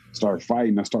mom started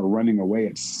fighting. I started running away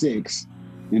at 6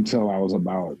 until I was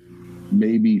about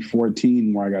maybe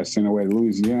 14, where I got sent away to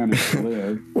Louisiana to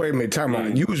live. Wait a minute, time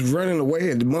out. You was running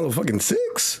away at the motherfucking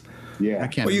 6? Yeah. I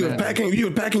can't. Well, you were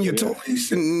packing your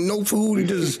toys and no food and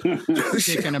just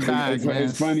kicking a bag, man.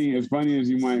 It's funny as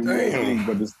you might think,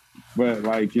 but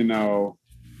like, that's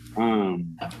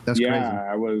crazy.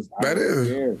 I was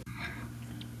scared.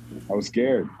 I was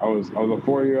scared. I was a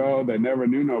 4-year-old that never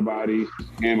knew nobody,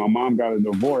 and my mom got a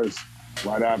divorce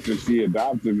right after she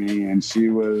adopted me, and she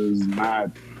was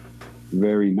not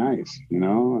very nice,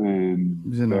 and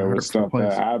there was stuff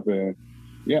that happened.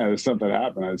 Yeah, there's stuff that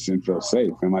happened. I just didn't feel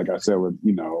safe. And like I said, with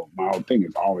my whole thing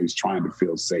is always trying to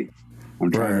feel safe.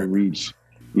 I'm trying to reach,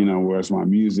 where's my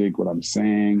music, what I'm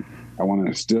saying. I want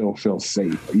to still feel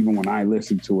safe. Even when I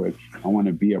listen to it, I want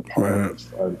to be a part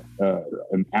of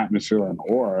an atmosphere, an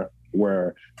aura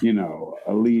where,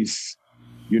 at least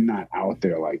you're not out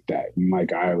there like that. And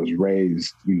like I was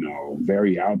raised,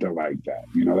 very out there like that.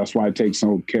 That's why I take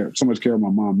so much care of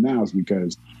my mom now, is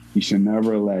because you should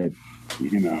never let,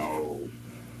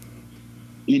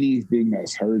 anything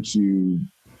that's hurt you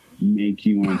make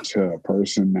you into a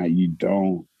person that you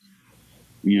don't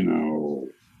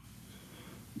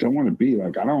want to be.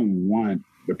 Like, I don't want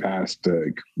the past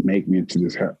to make me into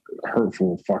this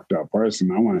hurtful, fucked up person.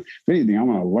 If anything, I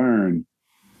want to learn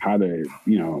how to,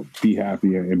 be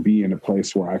happy and be in a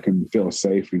place where I can feel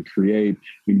safe and create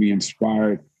and be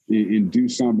inspired and do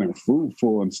something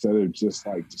fruitful instead of just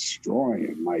like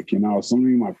destroying. Like, some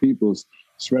of my peoples,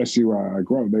 especially where I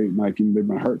grew up, they've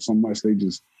been hurt so much,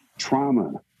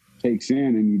 trauma takes in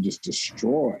and you just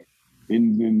destroy.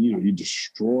 And then, you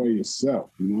destroy yourself,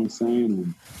 you know what I'm saying?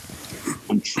 And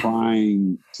I'm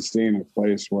trying to stay in a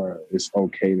place where it's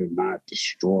okay to not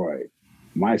destroy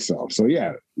myself. So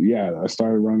yeah, I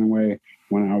started running away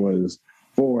when I was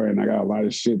 4, and I got a lot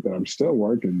of shit that I'm still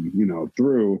working,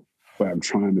 through, but I'm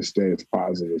trying to stay as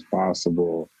positive as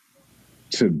possible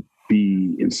to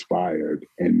be inspired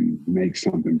and make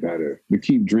something better. To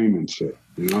keep dreaming shit.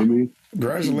 You know what I mean?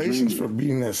 Congratulations for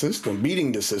beating the system,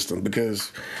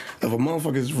 because if a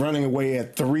motherfucker's running away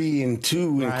at 3 and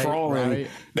 2 and crawling,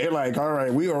 they're like, all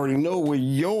right, we already know where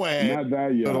you're at, not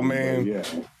that young, little man. Yeah.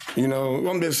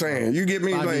 I'm just saying, you get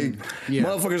me?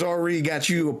 Motherfuckers already got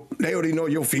you, they already know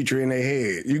your feature in their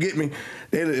head. You get me?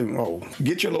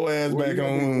 Get your little ass back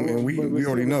on, and we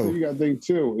already know. You got to think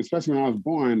too, especially when I was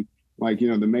born, like,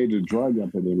 the major drug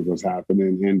epidemic was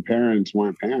happening, and parents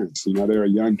weren't parents. They were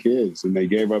young kids, and they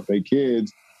gave up their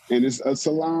kids. And it's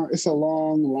a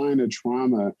long line of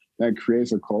trauma that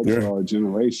creates a culture or a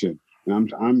generation.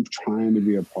 And I'm trying to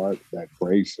be a part that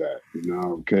breaks that,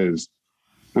 because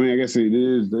I guess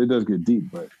it does get deep,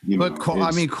 but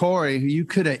Corey, you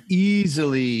could have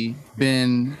easily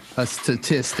been a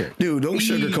statistic. Dude, don't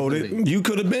sugarcoat it. You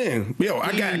could have been. Yo,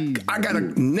 I got a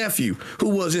nephew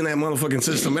who was in that motherfucking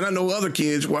system, and I know other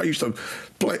kids who I used to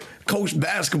coach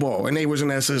basketball, and they was in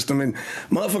that system, and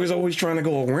motherfuckers always trying to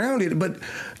go around it, but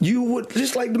you would,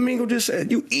 just like Domingo just said,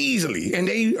 you easily, and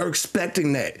they are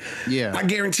expecting that. Yeah. I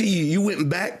guarantee you went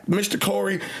back, Mr.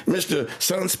 Corey, Mr.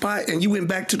 Sunspot, and you went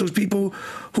back to those people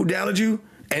who doubted you,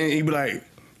 and you'd be like,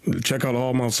 check out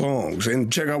all my songs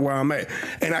and check out where I'm at.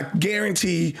 And I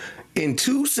guarantee in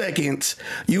 2 seconds,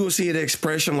 you will see an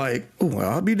expression like, oh, well,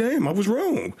 I'll be damned, I was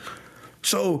wrong.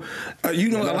 So, a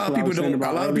lot of people don't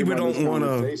want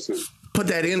to put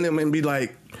that in them and be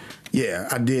like, yeah,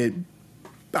 I did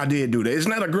I did do that. It's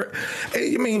not a great.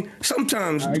 I mean,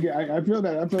 sometimes I feel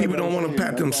that. People don't want to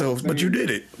pat themselves, but you did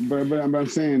it. But I'm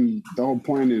saying the whole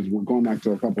point is we're going back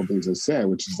to a couple of things I said,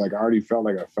 which is like I already felt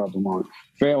like I failed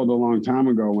a long time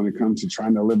ago when it comes to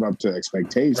trying to live up to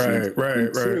expectations. Right.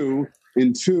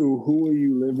 And two, who are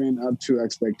you living up to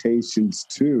expectations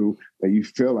to that you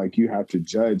feel like you have to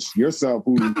judge yourself,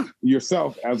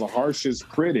 yourself as a hardest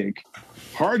critic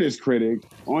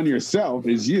on yourself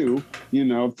is you,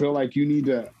 feel like you need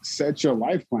to set your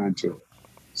life plan to it.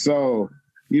 So,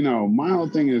 my whole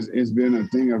thing has been a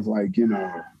thing of like,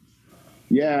 a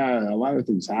lot of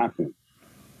things happen.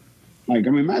 Like, I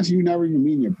mean, imagine you never even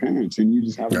meeting your parents and you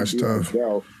just have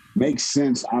to make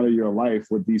sense out of your life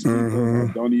with these people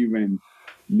that don't even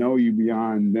know you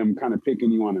beyond them kind of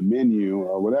picking you on a menu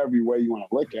or whatever way you want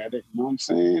to look at it. You know what I'm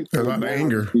saying? A lot of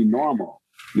anger. Be normal.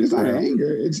 It's not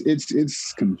anger.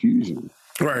 It's confusion.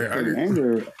 Right.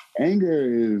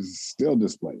 Anger is still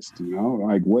displaced.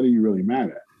 Like what are you really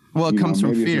mad at? Well, it comes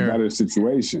from fear. It's a better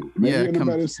situation. Maybe in a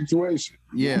better situation.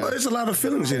 Yeah. But there's a lot of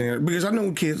feelings in there because I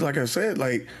know kids. Like I said,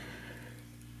 like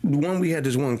we had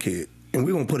this one kid. And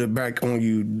we're gonna put it back on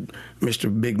you,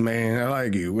 Mr. Big Man. I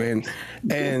like you, and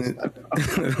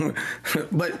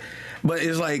but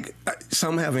it's like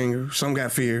some have anger, some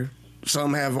got fear,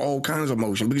 some have all kinds of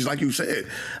emotion. Because, like you said,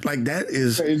 like that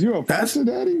is. Is you a foster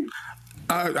daddy?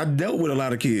 I dealt with a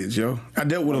lot of kids, yo. I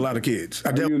dealt with a lot of kids.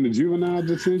 Are you in the juvenile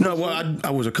detention? No, well, I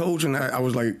was a coach, and I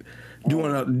was like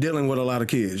dealing with a lot of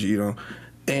kids,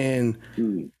 and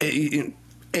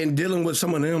and dealing with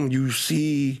some of them, you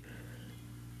see.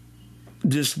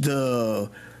 Just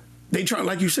they try,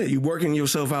 like you said, you working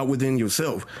yourself out within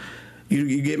yourself.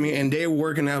 You get me? And they're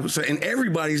working out, and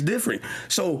everybody's different.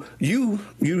 So you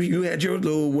had your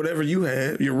little whatever you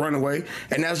had, your runaway,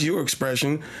 and that's your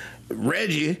expression.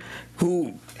 Reggie,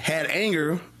 who had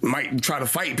anger, might try to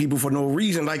fight people for no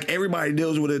reason. Like everybody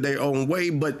deals with it their own way,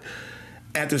 but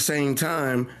at the same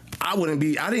time, I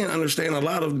didn't understand a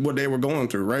lot of what they were going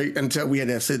through, right? Until we had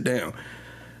that sit down.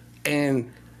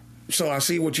 And so I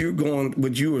see what you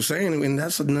were saying, and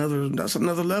that's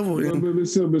another level.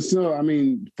 But still, I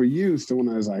mean, for you,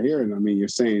 still, as I hear it, I mean, you're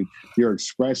saying your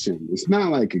expression. It's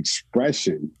not like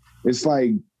expression. It's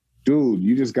like, dude,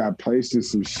 you just got placed in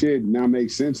some shit. Now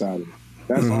make sense out of it.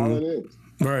 That's all it is.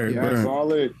 Right. That's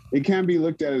all it. It can't be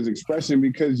looked at as expression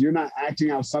because you're not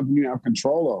acting out something you have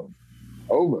control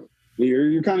over.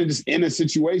 You're kind of just in a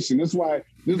situation. That's why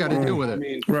you got to deal with it. I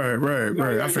mean, right.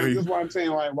 I feel you. That's why I'm saying,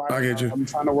 like, why I get you. I'm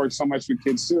trying to work so much with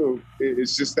kids too.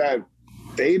 It's just that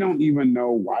they don't even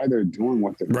know why they're doing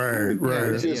what they're doing.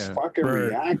 They're just fucking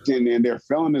reacting, and they're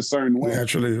feeling a certain way.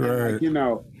 Naturally, right.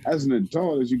 Like, as an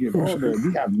adult, as you get older,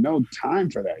 you have no time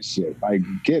for that shit. Like,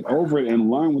 get over it and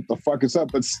learn what the fuck is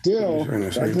up. But still,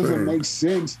 that doesn't make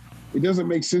sense. It doesn't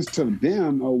make sense to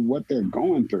them or what they're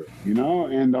going through,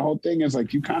 And the whole thing is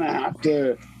like you kind of have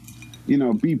to,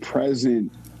 be present.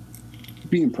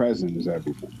 Being present is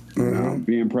everything.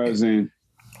 Being present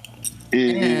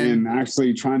and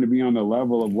actually trying to be on the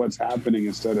level of what's happening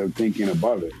instead of thinking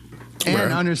above it.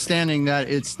 And understanding that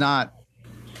it's not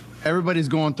everybody's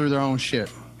going through their own shit.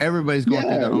 Everybody's going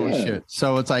through their own shit.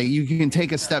 So it's like you can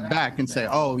take a step back and say,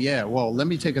 oh yeah, well, let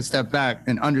me take a step back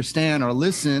and understand or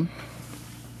listen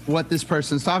what this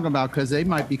person's talking about, because they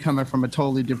might be coming from a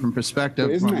totally different perspective.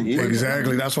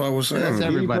 Exactly. That's what I was saying. That's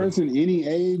everybody. Any person, any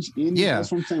age,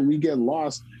 that's what I'm saying. We get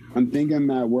lost on thinking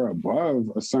that we're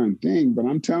above a certain thing, but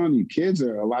I'm telling you, kids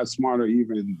are a lot smarter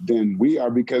even than we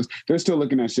are because they're still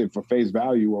looking at shit for face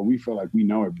value where we feel like we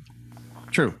know everything.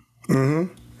 True.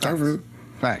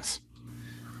 Facts.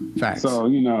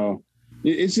 So,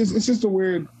 it's just a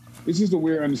weird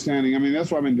understanding. I mean,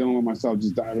 that's why I've been dealing with myself,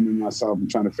 just diving into myself and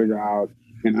trying to figure out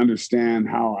and understand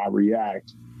how I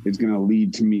react is going to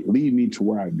lead me to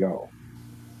where I go.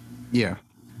 Yeah.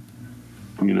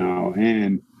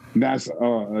 And that's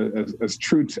a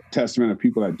true testament of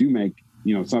people that do make,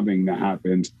 something that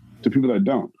happens to people that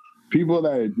don't. People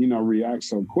that, react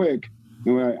so quick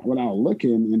and without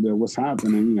looking into what's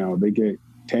happening, they get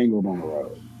tangled on the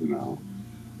road,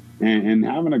 And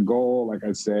having a goal, like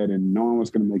I said, and knowing what's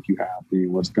going to make you happy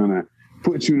and what's going to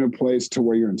put you in a place to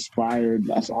where you're inspired,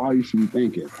 that's all you should be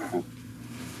thinking, man.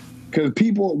 Because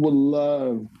people would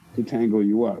love to tangle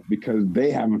you up because they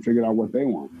haven't figured out what they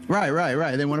want. Right.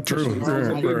 They want to push it. It's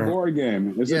a big board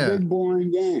game. It's a big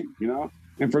boring game,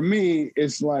 And for me,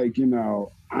 it's like,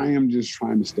 I am just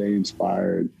trying to stay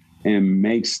inspired and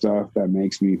make stuff that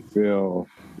makes me feel,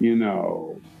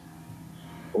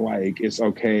 like it's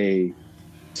okay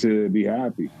to be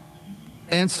happy.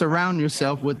 And surround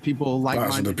yourself with people,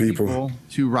 like-minded people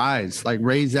to rise, like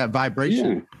raise that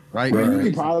vibration. right? It can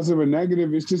be positive or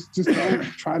negative. It's just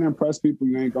trying to impress people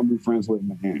you ain't gonna be friends with in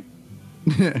the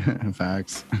end.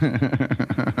 Facts.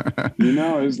 You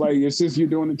know, it's like it's just you're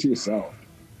doing it to yourself.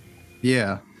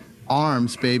 Yeah.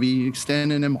 Arms, baby.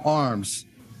 Extending them arms.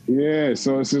 Yeah,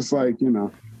 so it's just like, you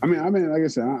know, I mean, like I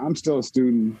said, I'm still a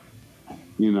student,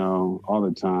 you know, all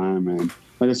the time. And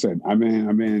like I said, I've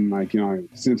been like, you know,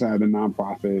 since I had a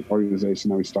nonprofit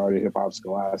organization that we started, Hip Hop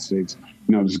Scholastics,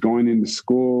 you know, just going into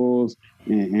schools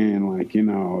and like, you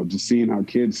know, just seeing how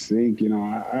kids think, you know,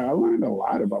 I learned a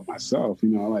lot about myself, you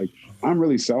know, like I'm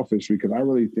really selfish because I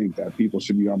really think that people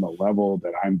should be on the level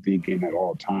that I'm thinking at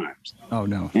all times. Oh,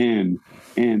 no. And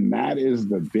that is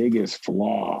the biggest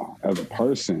flaw as a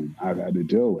person I've had to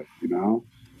deal with, you know?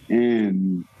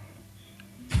 And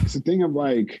it's a thing of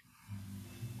like,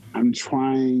 I'm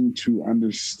trying to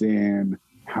understand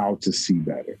how to see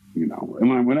better, you know?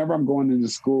 And whenever I'm going into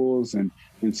schools and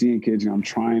seeing kids, you know, I'm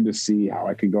trying to see how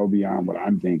I can go beyond what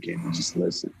I'm thinking and just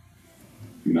listen,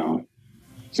 you know?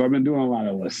 So I've been doing a lot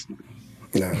of listening.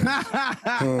 Look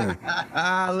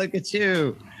at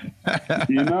you.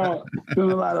 You know,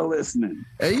 doing a lot of listening.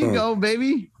 There you go,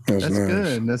 baby. That's nice.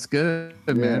 Good. That's good,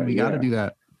 man. We got to do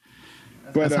that.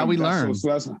 That's how we learn.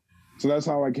 So that's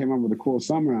how I came up with the Cool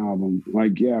Summer album.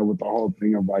 Like, yeah, with the whole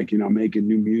thing of like, you know, making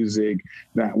new music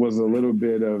that was a little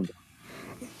bit of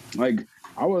like,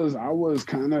 I was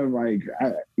kind of like,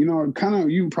 you know, kind of,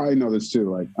 you probably know this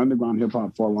too, like underground hip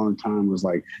hop for a long time was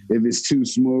like, if it's too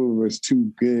smooth or it's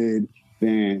too good,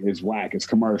 then it's whack, it's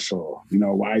commercial, you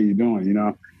know, why are you doing, you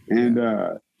know? And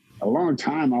a long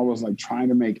time I was like trying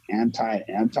to make anti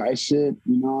shit,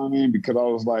 you know what I mean? Because I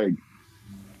was like,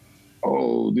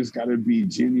 oh, this gotta be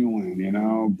genuine, you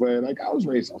know? But like I was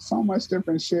raised on so much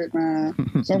different shit, man.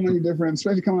 So many different,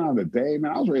 especially coming out of the Bay,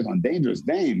 man. I was raised on Dangerous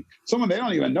Dame. Someone they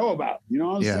don't even know about, you know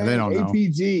what I'm saying? They don't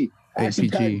APG, Action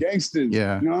Pack Gangsters.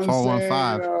 Yeah, you know what I'm saying?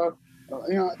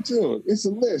 415. You know, dude, it's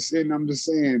a list. And I'm just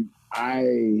saying,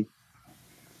 I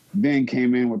then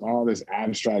came in with all this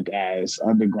abstract ass,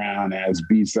 underground ass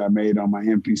beats I made on my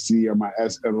MPC or my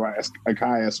Akai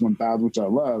S1000, which I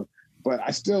love. But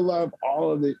I still love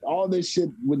all of it. All this shit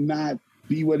would not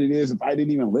be what it is if I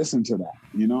didn't even listen to that.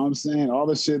 You know what I'm saying? All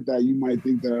the shit that you might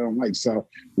think that I don't like. So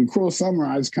in Cruel Summer,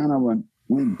 I just kind of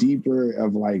went deeper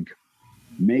of like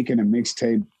making a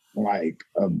mixtape like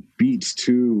of beats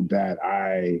too that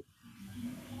I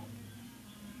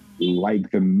like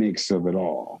the mix of it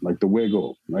all, like the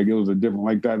wiggle, like it was a different,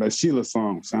 like that Sheila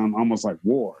song sound almost like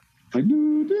war, like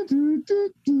do, do, do,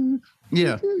 do, do,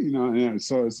 yeah, you know. And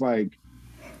so it's like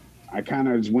I kind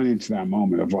of just went into that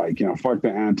moment of like, you know, fuck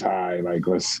the anti, like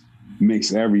let's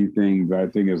mix everything that I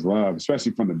think is love,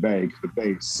 especially from the Bay, because the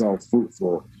Bay is so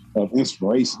fruitful of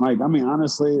inspiration. Like, I mean,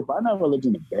 honestly, if I never lived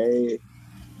in the Bay,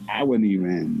 I wouldn't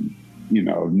even, you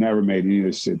know, never made any of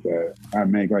the shit that I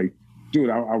make. Like, dude,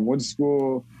 I went to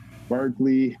school,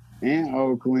 Berkeley and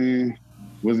Oakland,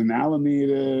 was in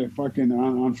Alameda, fucking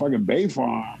on fucking Bay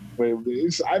Farm. But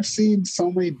I've seen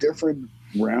so many different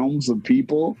realms of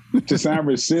people to San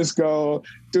Francisco,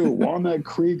 dude, Walnut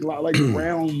Creek, like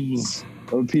realms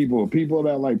of people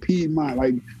that like Piedmont,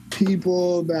 like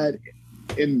people that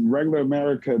in regular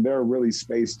America, they're really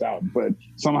spaced out, but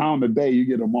somehow in the Bay, you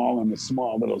get them all in a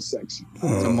small little section.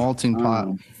 It's a melting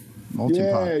pot.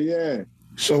 Yeah.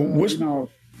 So what's the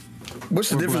We're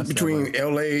difference between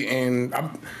LA and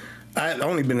I've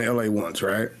only been to LA once,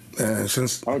 right?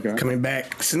 Since coming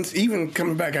back, I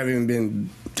haven't even been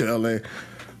to LA.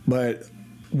 But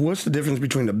what's the difference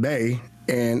between the Bay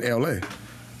and LA?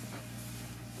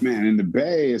 Man, in the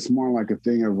Bay, it's more like a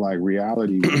thing of like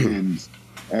reality, and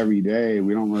every day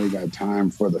we don't really got time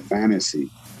for the fantasy.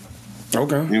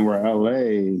 Okay. And where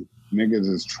LA, niggas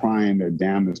is trying their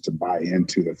damnedest to buy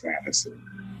into the fantasy.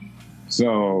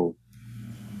 So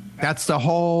that's the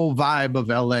whole vibe of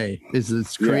LA, is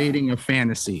it's creating a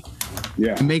fantasy.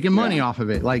 Yeah. And making money off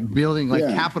of it, like building, like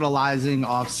capitalizing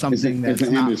off something that's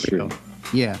an not industry. real.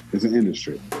 Yeah. It's an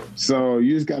industry. So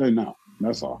you just gotta know.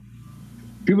 That's all.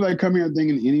 People that come here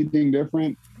thinking anything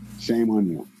different, shame on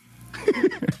you.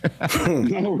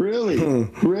 No,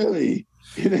 really.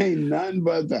 It ain't nothing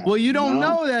but that. Well, you don't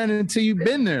know that until you've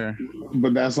been there.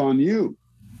 But that's on you.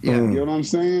 Yeah. You know what I'm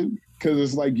saying? Because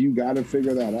it's like you got to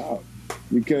figure that out.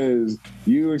 Because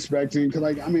you expecting, because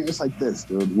like, I mean, it's like this,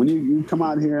 dude. When you come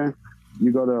out here,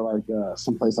 you go to like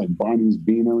someplace like Barney's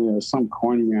Beanery or some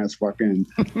corny ass fucking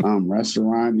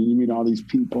restaurant, and you meet all these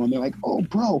people, and they're like, "Oh,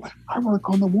 bro, I work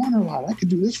on the Warner lot. I could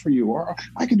do this for you, or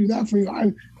I could do that for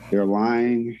you." They're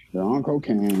lying. They're on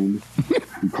cocaine.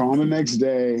 You call them the next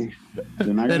day.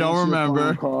 They don't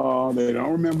remember. Call. They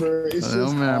don't remember. It's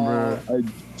just all a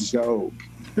joke.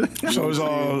 So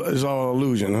it's all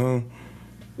illusion, huh?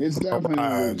 It's definitely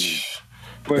an illusion.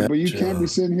 But you can't be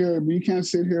sitting here. You can't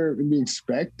sit here and be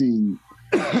expecting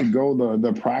to go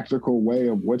the practical way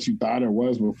of what you thought it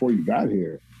was before you got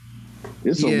here.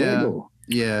 It's a wiggle.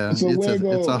 Yeah, it's a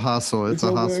wiggle. It's a hustle. It's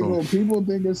a hustle. Wiggle. People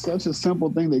think it's such a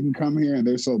simple thing. They can come here and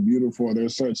they're so beautiful. They're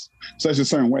such a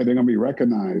certain way. They're gonna be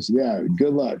recognized. Yeah,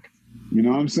 good luck. You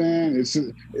know what I'm saying?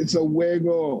 It's a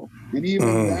wiggle, and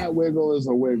even that wiggle is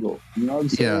a wiggle. You know what I'm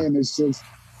saying? It's just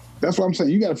that's what I'm saying.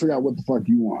 You got to figure out what the fuck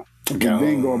you want, and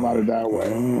then go about it that way.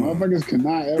 Motherfuckers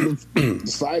cannot ever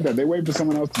decide that. They wait for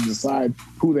someone else to decide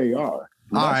who they are.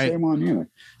 All right. Shame on you.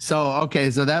 So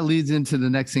that leads into the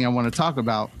next thing I want to talk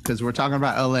about, because we're talking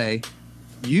about LA.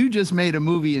 You just made a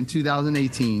movie in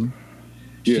 2018.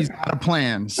 She's got a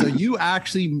plan. So you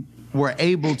actually were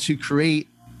able to create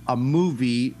a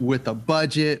movie with a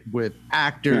budget, with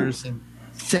actors and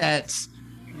sets,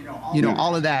 you know,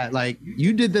 all of that. Like,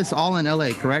 you did this all in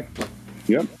LA, correct?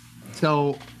 Yep.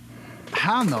 So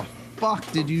how in the fuck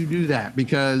did you do that?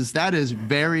 Because that is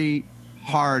very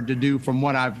hard to do. From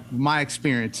what my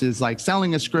experience is, like,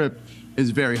 selling a script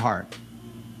is very hard.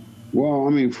 Well,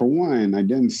 I mean, for one, I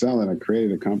didn't sell it. I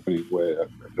created a company with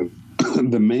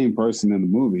the main person in the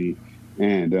movie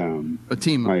and a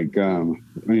team, like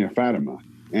Fatima.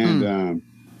 And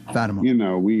Fatima. You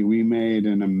know, we made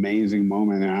an amazing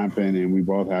moment happen, and we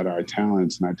both had our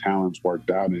talents, and our talents worked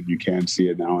out, and you can see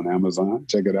it now on Amazon.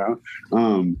 Check it out.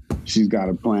 She's got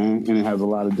a plan, and it has a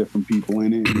lot of different people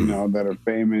in it, you know, that are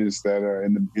famous, that are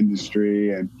in the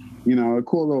industry, and, you know,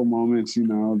 cool little moments, you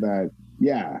know, that,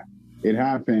 yeah, it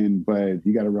happened, but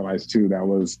you got to realize, too, that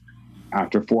was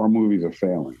after 4 movies of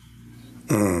failing.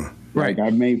 Right. Like,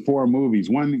 I've made 4 movies,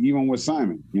 one even with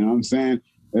Simon, you know what I'm saying?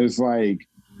 It's like,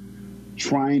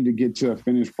 trying to get to a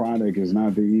finished product is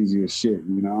not the easiest shit,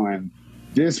 you know. And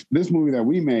this movie that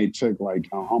we made took like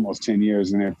almost 10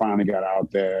 years, and it finally got out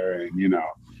there, and you know,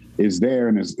 it's there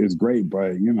and it's great.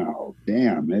 But you know,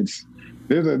 damn, there's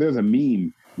a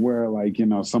meme where, like, you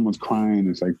know, someone's crying,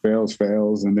 it's like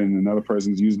fails, and then another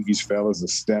person's using each fail as a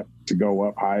step to go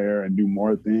up higher and do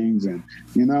more things, and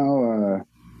you know,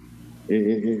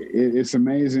 it's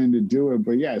amazing to do it,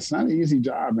 but yeah, it's not an easy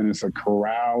job, and it's a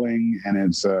corralling, and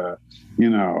it's you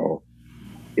know,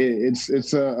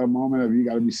 it's a moment of you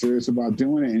got to be serious about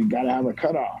doing it, and you got to have a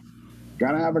cutoff.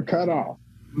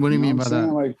 What do you mean by that?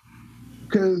 Like,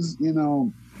 because, you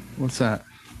know, what's that?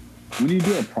 When you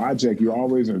do a project, you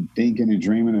always are thinking and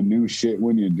dreaming of new shit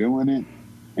when you're doing it,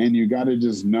 and you got to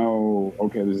just know,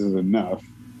 okay, this is enough.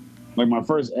 Like, my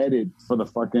first edit for the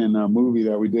fucking movie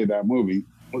that we did, that movie,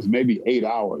 was maybe 8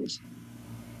 hours.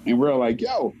 And we're like,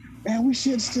 yo, man, we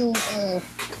should still,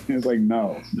 it's like,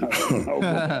 no.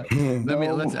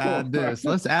 Let's add this.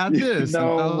 Let's add this.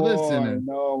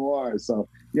 No more. So,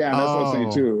 yeah, that's what I'm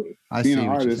saying, too. Being an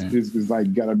artist is like,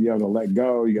 you got to be able to let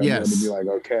go. You got to be able to be like,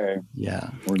 okay,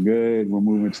 we're good. We're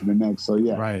moving to the next. So,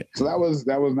 yeah. Right. So that was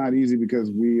not easy, because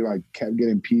we, like, kept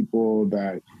getting people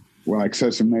that were like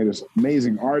such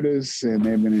amazing artists, and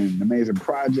they've been in amazing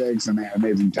projects, and they have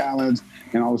amazing talents,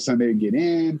 and all of a sudden they get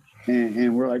in,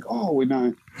 and we're like, oh, we're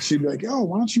not. She'd be like, oh,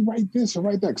 why don't you write this or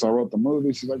write that? Because I wrote the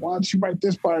movie. She's like, why don't you write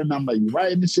this part? And I'm like, you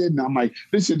writing this shit? And I'm like,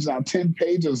 this shit's now 10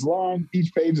 pages long.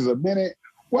 Each page is a minute.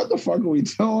 What the fuck are we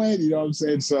doing? You know what I'm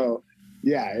saying? So,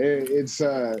 yeah, it's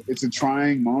a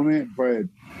trying moment, but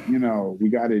you know, we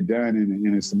got it done,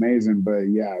 and it's amazing. But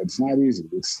yeah, it's not easy.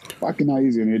 It's fucking not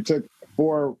easy, and it took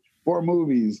four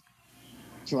movies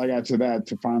till I got to that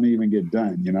to finally even get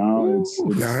done, you know.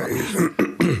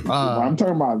 I'm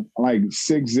talking about like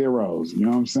 6 zeros, you know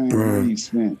what I'm saying? Money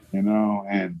spent, you know,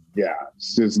 and yeah,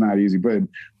 it's just not easy. But it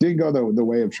didn't go the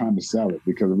way of trying to sell it,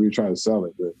 because if we tried to sell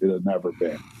it, it'll never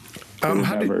been.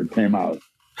 Came out.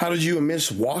 How did you and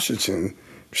Miss Washington?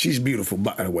 She's beautiful,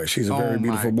 by the way. She's a very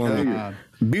beautiful woman.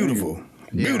 Beautiful.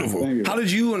 How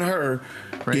did you and her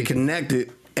get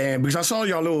connected? And because I saw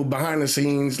y'all little behind the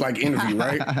scenes like interview,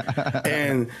 right?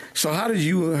 And so how did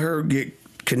you and her get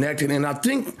connected? And I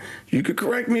think you could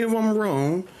correct me if I'm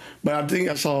wrong, but I think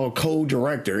I saw a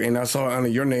co-director, and I saw under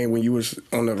your name when you was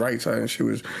on the right side and she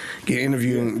was getting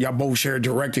interviewed, and y'all both shared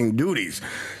directing duties.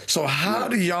 So how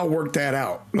did y'all work that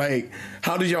out? Like,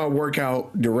 how did y'all work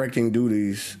out directing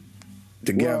duties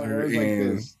together,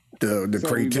 and the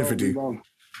creativity?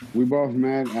 We both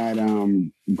met at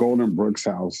Golden Brooks'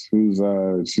 house, she's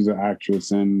an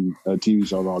actress in a TV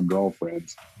show called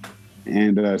Girlfriends,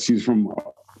 and she's from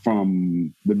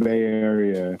the Bay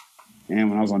Area. And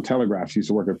when I was on Telegraph, she used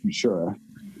to work at Futura.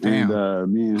 Damn.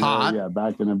 And me and Hot. her,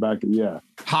 back in the back,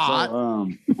 Hot. So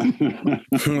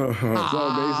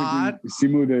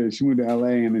basically, she moved to LA,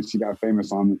 and then she got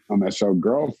famous on that show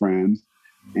Girlfriends.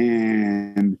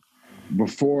 And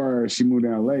before she moved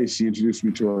to LA, she introduced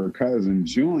me to her cousin,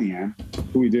 Julian,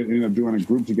 who we ended up doing a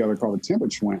group together called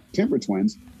the Temper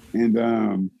Twins.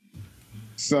 And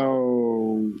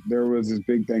so there was this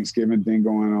big Thanksgiving thing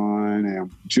going on,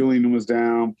 and Julian was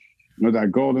down. Was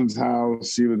at Golden's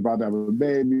house. She was about to have a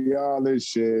baby, all this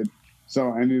shit.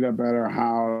 So I ended up at her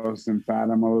house, and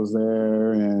Fatima was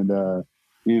there, and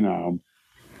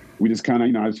we just kind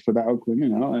of, I just put that Oakland,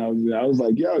 and I was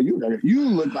like, yo, you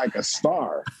look like a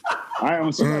star. I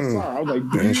almost said a star. I was like,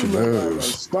 you look like a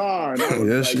star.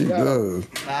 Yes, she does.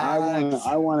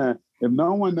 I want to. If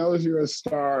no one knows you're a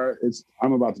star,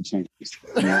 I'm about to change.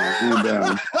 And,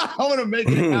 I want to make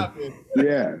it happen.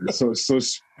 Yeah. So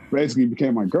she basically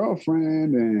became my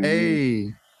girlfriend,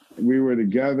 and we were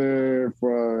together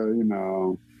for a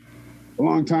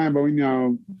long time. But we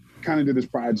kind of did this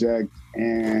project,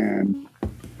 and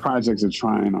projects are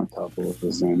trying on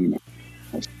couples, and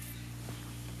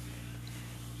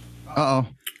Uh-oh.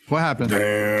 What happened?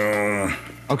 Damn.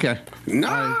 Okay.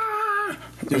 Nah.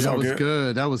 Dude, that was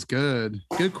good. That was good.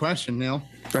 Good question, Neal.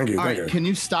 Thank you. All right, can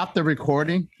you stop the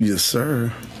recording? Yes,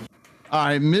 sir. All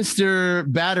right, Mr.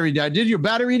 Battery Die. Did your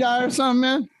battery die or something,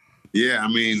 man? Yeah, I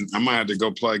mean, I might have to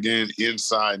go plug in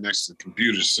inside next to the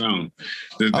computer soon.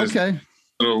 Okay.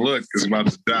 Little look is about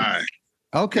to die.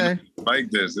 Okay. I like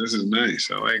this. This is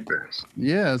nice. I like this.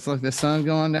 Yeah, it's like the sun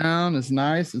going down. It's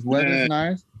nice. It's weather's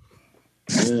nice.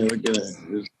 Yeah, look at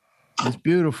that. It's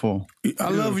beautiful. I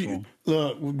love you.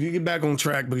 Look, you get back on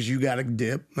track because you got a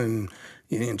dip and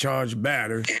you didn't charge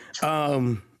battery.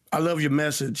 I love your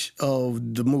message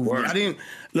of the movie. Word. I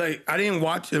didn't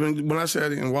watch. I mean, when I said I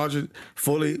didn't watch it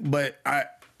fully, but I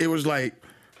was like,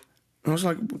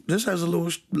 this has a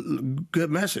little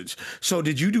good message. So,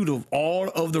 did you do all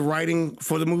of the writing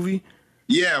for the movie?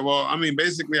 Yeah, well, I mean,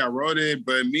 basically, I wrote it,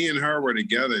 but me and her were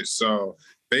together. So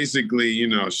basically,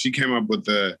 she came up with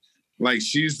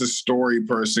she's the story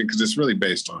person because it's really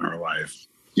based on her life.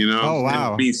 Oh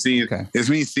wow! It's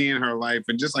me seeing her life,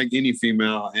 and just like any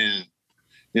female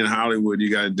in Hollywood, you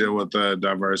got to deal with the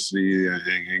diversity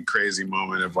and crazy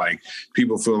moment of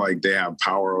people feel like they have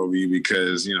power over you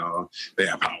because they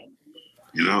have power.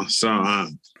 So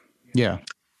yeah.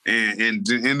 And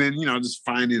then just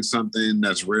finding something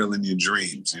that's real in your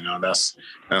dreams. That's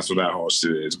what that whole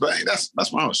shit is. But hey, that's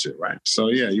my whole shit, right? So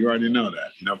yeah, you already know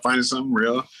that. Finding something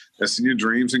real that's in your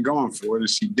dreams and going for it. And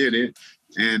she did it.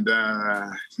 And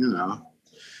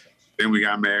then we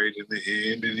got married in the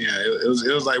end. And yeah, it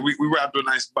was like we wrapped a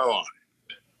nice bow on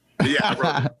it. But yeah, I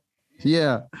wrote it.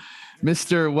 Yeah,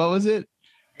 Mr. What was it?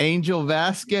 Angel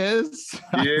Vasquez.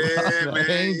 Yeah, man.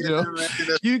 Angel. Yeah,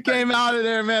 man. You came out of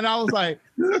there, man. I was like,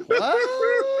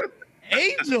 what?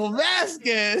 Angel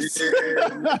Vasquez.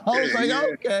 Yeah, I was like,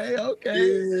 okay.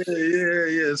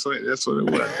 Yeah. So that's what it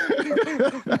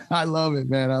was. I love it,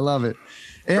 man. I love it.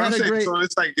 So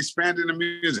it's like expanding the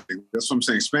music. That's what I'm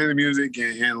saying. Expanding the music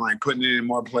and putting it in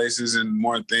more places and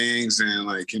more things and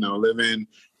living.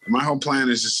 My whole plan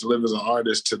is just to live as an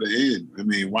artist to the end. I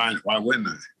mean, why wouldn't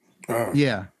I?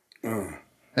 Yeah.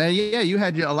 You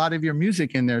had a lot of your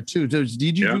music in there too. Did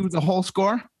you do the whole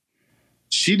score?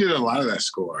 She did a lot of that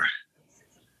score.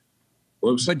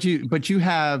 Whoops. But you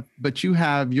have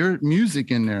your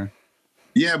music in there.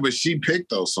 Yeah, but she picked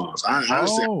those songs. I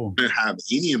honestly didn't have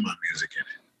any of my music in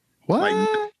it.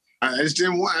 What? I just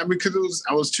didn't want because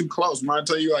I was too close. When I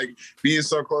tell you, being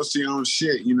so close to your own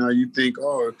shit, you think,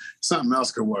 oh, something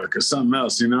else could work or something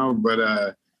else,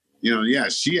 But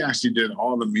she actually did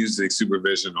all the music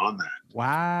supervision on that.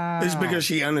 Wow. It's because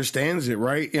she understands it,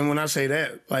 right? And when I say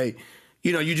that,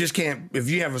 you just can't, if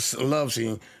you have a love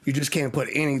scene, you just can't put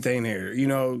anything there,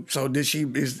 So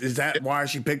is that why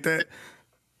she picked that?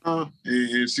 And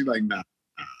she's like, nah,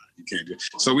 you can't do it.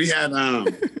 So we had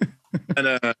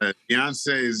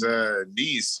Beyonce's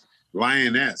niece,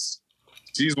 Lioness.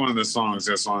 She's one of the songs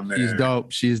that's on there.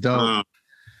 She's dope.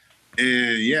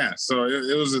 And yeah, so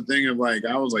it was a thing of I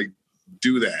was like,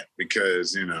 do that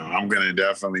because, I'm going to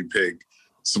definitely pick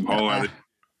some whole other.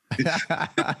 And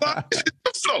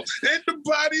the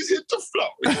bodies hit the floor.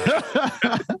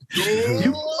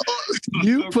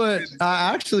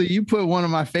 You put one of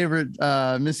my favorite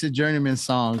Mr. Journeymen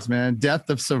songs, man. Death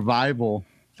of Survival.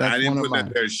 I didn't put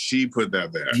that there. She put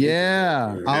that there.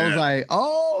 Yeah. I was like,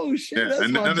 oh shit. Yeah. That's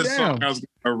another jam. song I was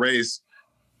gonna erase.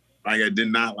 I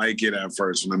did not like it at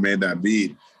first when I made that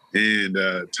beat. And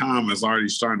Tom was already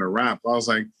starting to rap. I was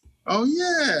like, oh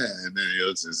yeah. And then it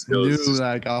was just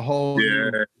like a whole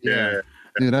yeah.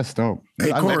 Dude, that's dope.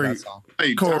 Hey, Corey. Like that song.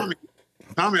 Hey,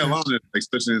 Tommy alone is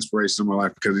such an inspiration in my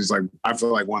life because he's I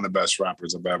feel like one of the best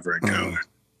rappers I've ever encountered.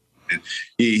 And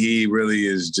he really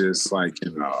is just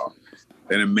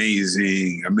an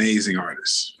amazing, amazing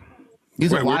artist.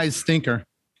 He's a wise thinker.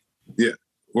 Yeah.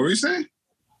 What were you saying?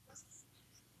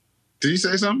 Did you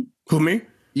say something? Who, me?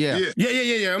 Yeah.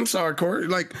 Yeah. I'm sorry, Corey.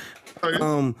 Like,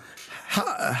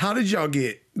 how did y'all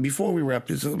get, before we wrap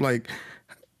this up, like,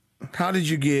 how did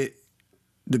you get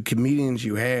the comedians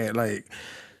you had, like,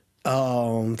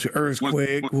 to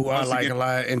Earthquake, who I like a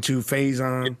lot, and to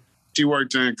Faison? She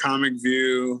worked in Comic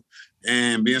View,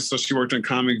 and she worked in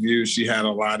Comic View, she had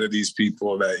a lot of these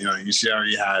people that, she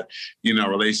already had,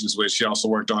 relations with. She also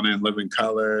worked on In Living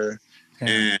Color.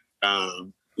 Okay.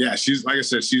 And she's, like I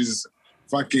said, she's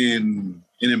fucking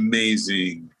an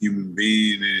amazing human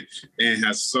being and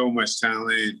has so much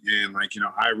talent. And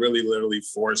I really literally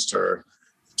forced her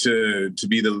to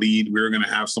be the lead. We were going to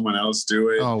have someone else do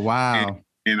it. Oh, wow.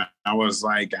 And I was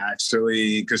like,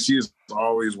 actually, because she was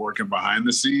always working behind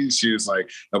the scenes. She was like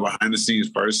a behind the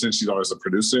scenes person. She's always a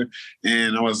producer.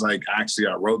 And I was like, actually,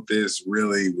 I wrote this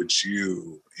really with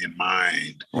you in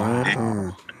mind. Wow.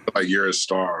 And, like, you're a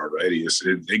star already.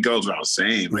 It goes without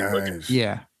saying. Nice.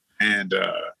 Yeah. And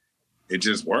it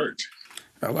just worked.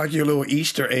 I like your little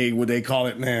Easter egg, what they call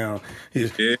it now.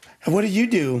 Yeah. What do you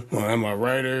do? Well, I'm a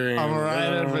writer. I'm a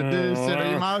writer, producer.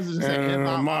 And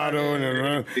a model.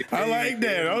 I like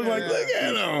that. I was like, look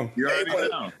at him. You already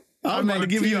know. I was about to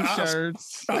give you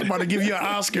an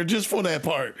Oscar just for that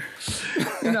part.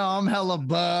 I'm hella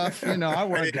buff. I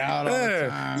work out all the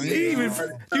time.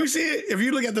 You see it? If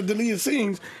you look at the deleted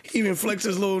scenes, he even flexes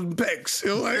his little pecs.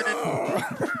 You're like, oh.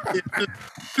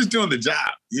 Just doing the job.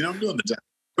 I'm doing the job.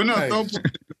 But no, nice.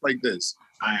 Like this.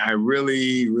 I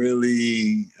really,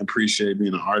 really appreciate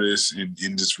being an artist and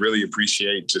just really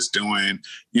appreciate just doing,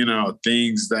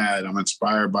 things that I'm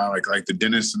inspired by, like the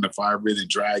Dennis and the Fire Breathing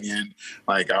Dragon.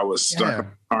 Like, I was stuck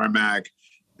on tarmac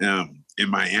in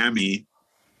Miami,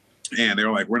 and they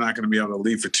were like, we're not going to be able to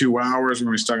leave for 2 hours. We're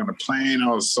going to be stuck on the plane. I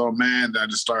was so mad that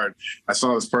I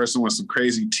saw this person with some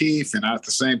crazy teeth, and at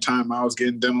the same time I was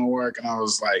getting dental work, and I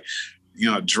was like,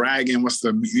 dragon,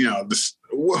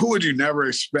 who would you never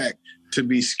expect to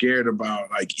be scared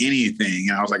about, like, anything?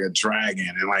 And I was like, a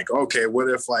dragon. And like, okay, what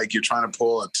if, like, you're trying to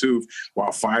pull a tooth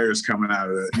while fire's coming out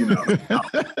of it,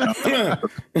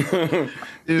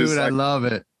 Dude, I love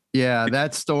it. Yeah,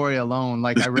 that story alone,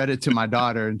 like, I read it to my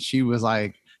daughter, and she was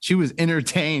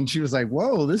entertained. She was like,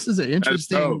 whoa, this is an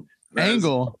interesting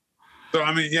angle. So,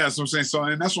 I mean, so I'm saying,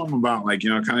 and that's what I'm about, like,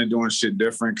 kind of doing shit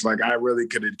different. Cause, like, I really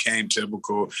could have came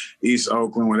typical East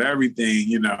Oakland with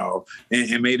everything,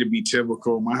 and made it be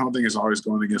typical. My whole thing is always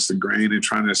going against the grain and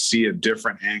trying to see a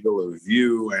different angle of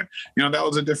view. And, that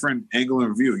was a different angle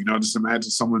of view, just imagine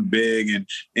someone big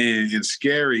and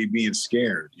scary being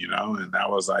scared, and that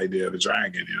was the idea of the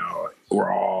dragon.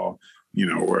 We're all,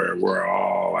 we're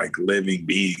all like living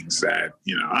beings that,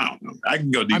 I don't know. I can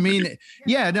go deeper.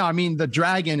 I mean, the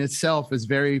dragon itself is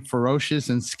very ferocious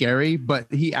and scary, but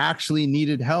he actually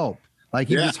needed help. Like,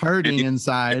 he was hurting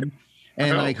inside,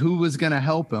 and like, who was going to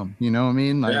help him? You know what I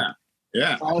mean? Like,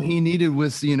 all he needed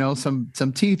was,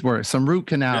 some teeth work, some root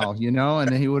canal, and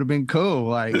then he would have been cool.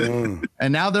 Like,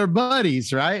 and now they're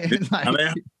buddies, right?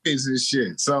 Like, this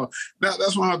shit. So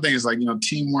that's one of the things, like,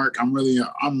 teamwork. I'm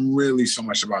really so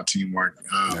much about teamwork.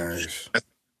 Nice.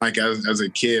 Like, as a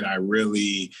kid, I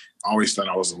really always thought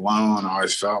I was alone. I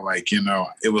always felt like,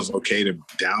 it was okay to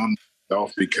down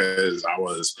myself because I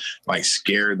was, like,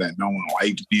 scared that no one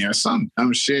liked me or some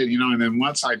dumb shit, and then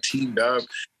once I teamed up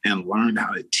and learned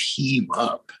how to team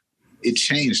up, it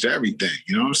changed everything.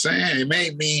 You know what I'm saying? It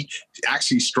made me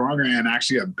actually stronger and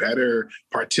actually a better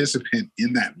participant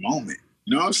in that moment.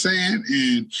 You know what I'm saying?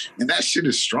 And that shit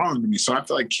is strong to me. So I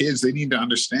feel like kids, they need to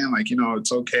understand, like,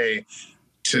 it's okay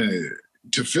to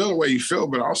feel the way you feel,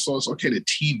 but also it's okay to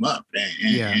team up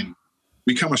and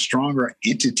become a stronger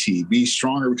entity, be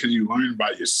stronger because you learn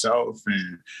about yourself.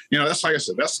 And, that's, like I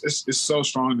said, it's so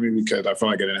strong to me because I feel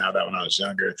like I didn't have that when I was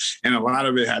younger. And a lot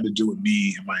of it had to do with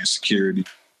me and my insecurity.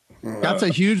 That's a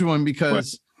huge one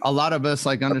because a lot of us,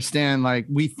 like, understand, like,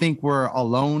 we think we're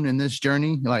alone in this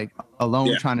journey, like,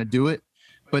 alone trying to do it.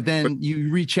 But then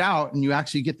you reach out and you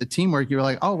actually get the teamwork. You're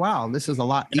like, oh, wow, this is a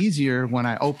lot easier when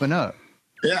I open up.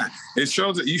 Yeah, it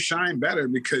shows that you shine better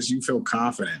because you feel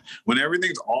confident. When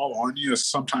everything's all on you, it's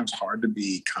sometimes hard to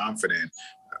be confident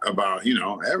about,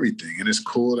 everything. And it's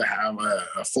cool to have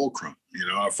a fulcrum.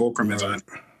 A fulcrum is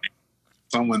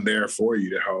someone there for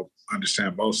you to help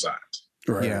understand both sides.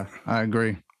 Right. Yeah, I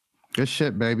agree. Good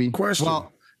shit, baby. Question.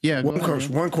 Well,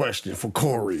 one question for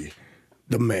Corey.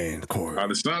 The man, Corey.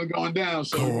 The sun's going down.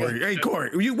 So Corey. Hey,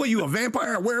 Corey. You a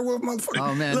vampire, a werewolf, motherfucker?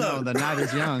 Oh, man, no. The night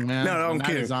is young, man. No, I'm kidding.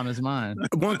 The night is on his mind.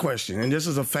 One question, and this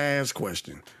is a fast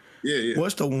question. Yeah.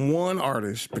 What's the one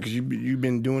artist, because you've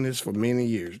been doing this for many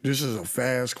years. This is a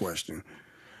fast question.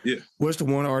 Yeah. What's the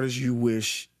one artist you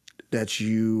wish that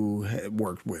you had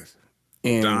worked with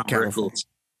in Don California?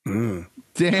 Rickles.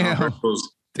 Damn. Don Rickles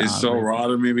is so raw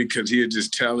to me because he would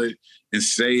just tell it and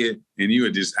say it, and you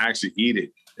would just actually eat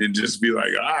it and just be like,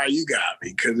 you got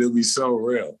me, because it'll be so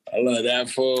real. I love that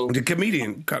fool. The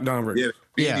comedian, Don Rickles.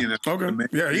 Yeah, the comedian. Okay.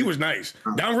 Yeah, he was nice.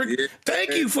 Don Rickles.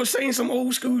 Thank you for saying some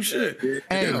old school shit.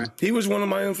 Hey. He was one of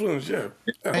my influences. Yeah.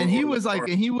 And he was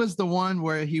the one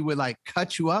where he would like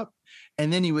cut you up,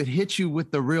 and then he would hit you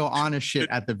with the real honest shit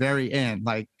at the very end.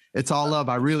 Like, it's all love.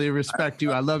 I really respect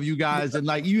you. I love you guys. And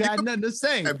like, you had nothing to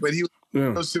say. But he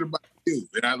was shit about you,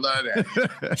 and I love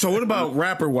that. So what about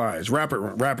rapper wise?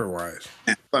 Rapper wise.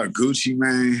 I love Gucci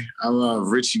Mane. I love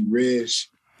Richie Rich.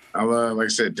 I love, like I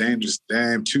said, Dangerous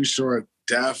Dame. Too Short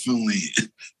definitely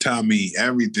taught me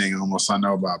everything almost I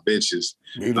know about bitches.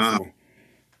 Beautiful.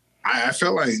 I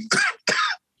feel like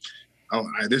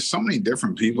there's so many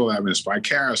different people that have been inspired.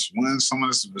 Karis One, someone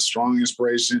that's a strong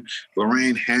inspiration.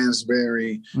 Lorraine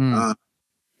Hansberry. I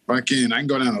can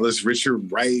go down the list.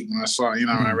 Richard Wright, when I saw, when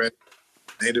I read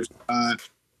Native Son.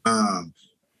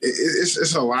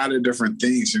 It's a lot of different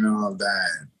things,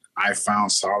 that I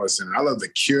found solace in. I love The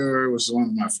Cure. It was one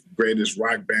of my greatest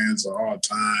rock bands of all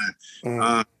time.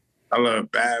 I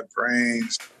love Bad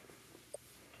Brains.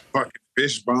 Fucking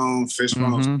Fishbone.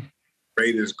 Fishbone's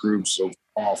greatest groups of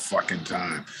all fucking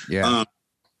time. Yeah.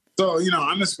 So,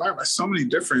 I'm inspired by so many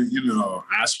different,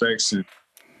 aspects, and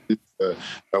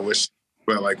I wish,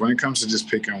 but like when it comes to just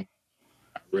picking,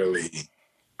 I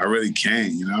really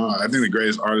can't, I think the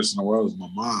greatest artist in the world is my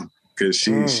mom, because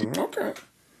she okay.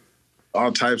 All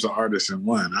types of artists in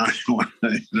one. I don't want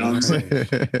to, you know what I'm saying?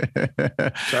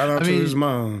 Shout out to his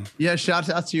mom. Yeah, shout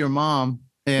out to your mom.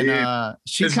 And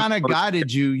she kind of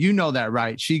guided you. You know that,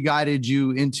 right? She guided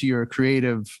you into your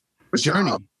creative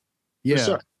journey. Yeah.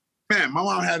 Sure. Man, my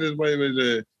mom had this way with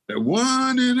the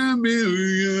 1 in a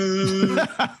million.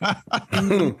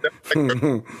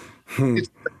 It's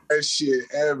that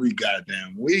shit every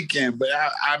goddamn weekend. But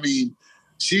I mean,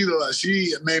 she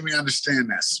made me understand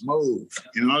that smooth.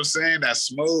 You know what I'm saying? That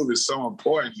smooth is so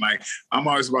important. Like, I'm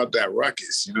always about that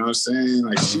ruckus. You know what I'm saying?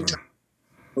 Like, she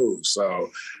smooth.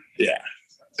 So, yeah,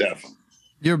 definitely.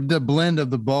 You're the blend of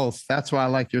the both. That's why I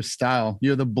like your style.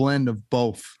 You're the blend of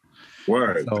both.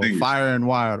 Word. So fire and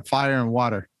water.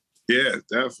 Yeah,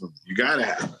 definitely. You gotta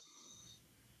have it.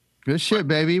 Good shit,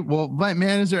 baby. Well,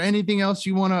 man, is there anything else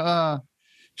you want to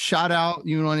shout out?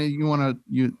 You want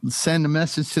to send a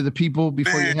message to the people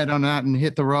before you head on out and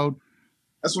hit the road?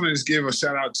 I just want to give a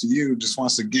shout out to you just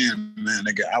once again, man.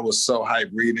 Nigga, I was so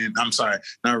hyped reading. I'm sorry,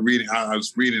 not reading. I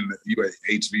was reading the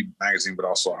HV magazine, but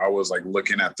also I was like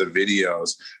looking at the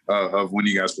videos of when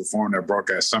you guys performed at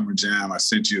Broke Ass Summer Jam. I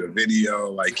sent you a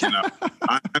video, like, I'm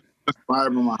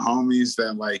inspired by my homies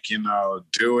that, like,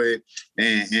 do it.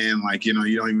 And like, you don't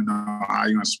even know how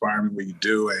you inspire me when you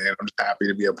do it. And I'm just happy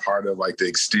to be a part of like the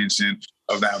extension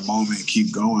of that moment,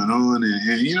 keep going on.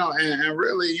 And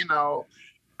really,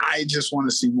 I just want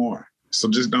to see more. So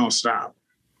just don't stop.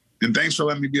 And thanks for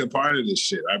letting me be a part of this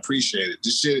shit. I appreciate it.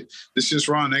 This shit's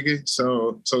raw, nigga.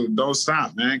 So don't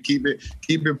stop, man. Keep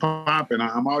it popping.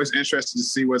 I'm always interested to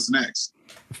see what's next.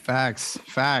 Facts.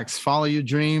 Follow your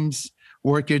dreams,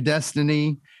 work your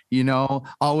destiny,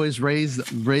 always raise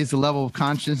the level of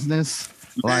consciousness.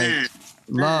 Man,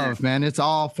 love, man. It's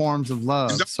all forms of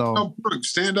love. So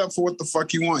stand up for what the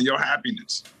fuck you want, your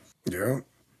happiness. Yeah.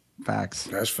 Facts.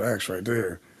 That's facts right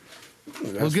there.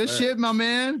 Well, good shit, my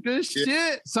man. Good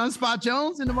shit. Sunspot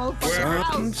Jonz in the motherfucker.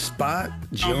 Sunspot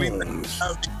Jonz.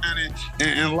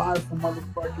 And live from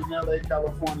motherfucking LA,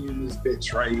 California in this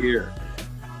bitch right here.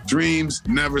 Dreams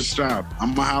never stop.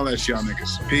 I'm gonna holler at y'all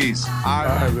niggas. Peace. All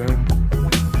right,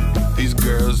 man. These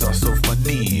girls are so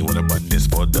funny. Wanna run this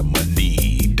for the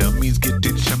money. Dummies get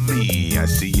it chummy. I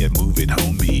see it moving,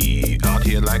 homie. Out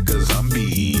here like a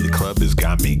zombie. The club has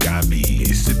got me.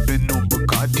 Sipping on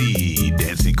Bacardi.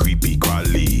 Dancing creepy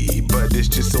crawly. But it's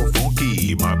just so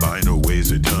funky. My vinyl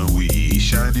weighs a ton. We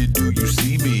shining. Do you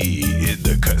see me? In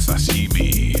the cuts, I see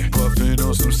me. Puffing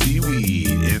on some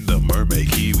seaweed. In the mermaid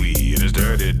kiwi. And it's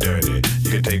dirty. You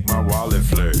can take my wallet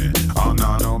flirting. Oh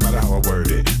no matter how I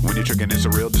word it. When you're tricking, it's a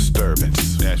real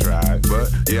disturbance. That's right.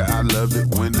 But yeah, I love it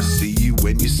when I see you,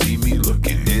 when you see me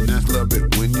looking. And I love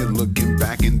it when you're looking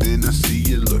back and then I see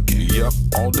you looking. Yup,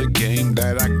 all the game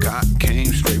that I got came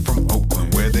straight from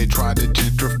Oakland, where they try to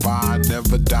gentrify,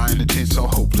 never die in a tent so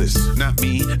hopeless. Not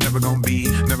me, never gonna be,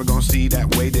 never gonna see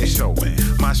that way they're showing.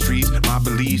 My streets, my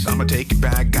beliefs, I'ma take it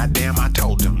back, goddamn I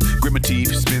told them. Grit my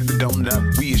teeth, spin the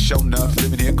donut, we is show enough,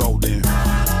 living here golden.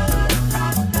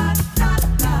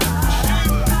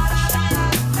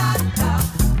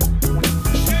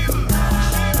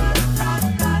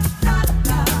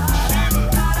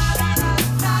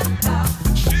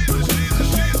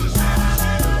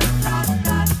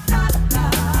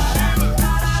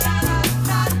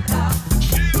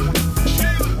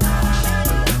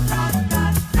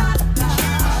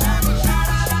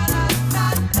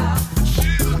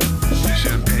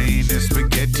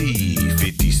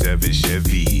 87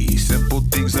 Chevy. Simple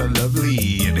things are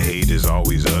lovely, and hate is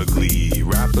always ugly.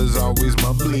 Rappers always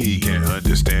mumbly, can't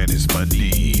understand it's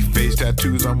funny. Face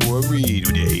tattoos, I'm worried.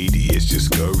 When you're 80, it's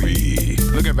just scurry.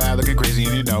 Looking bad, looking crazy,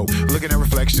 and you know. Looking at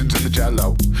reflections in the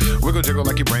jello. Wiggle jiggle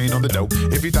like your brain on the dope.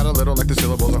 If you thought a little like the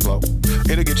syllables on flow,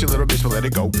 it'll get you a little bitch, but let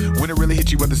it go. When it really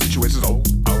hits you, what the situation's oh.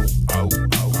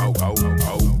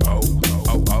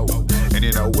 And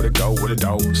you know where to go, where to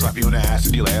do. Slap you on the ass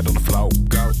and you land on the floor.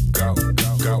 Go.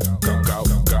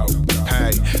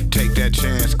 Hey, take that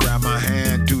chance, grab my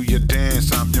hand, do your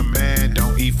dance. I'm your man,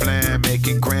 don't eat flan,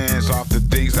 making grands off the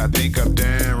things I think I've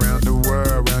done. Around the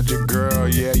world, around your girl,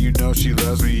 yeah, you know she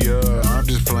loves me, yeah. I'm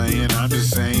just playing, I'm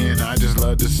just saying, I just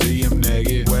love to see him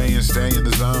naked. Way and stay in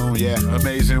the zone, yeah.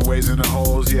 Amazing ways in the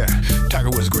holes, yeah. Tiger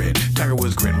Woods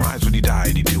grin, rise when he die.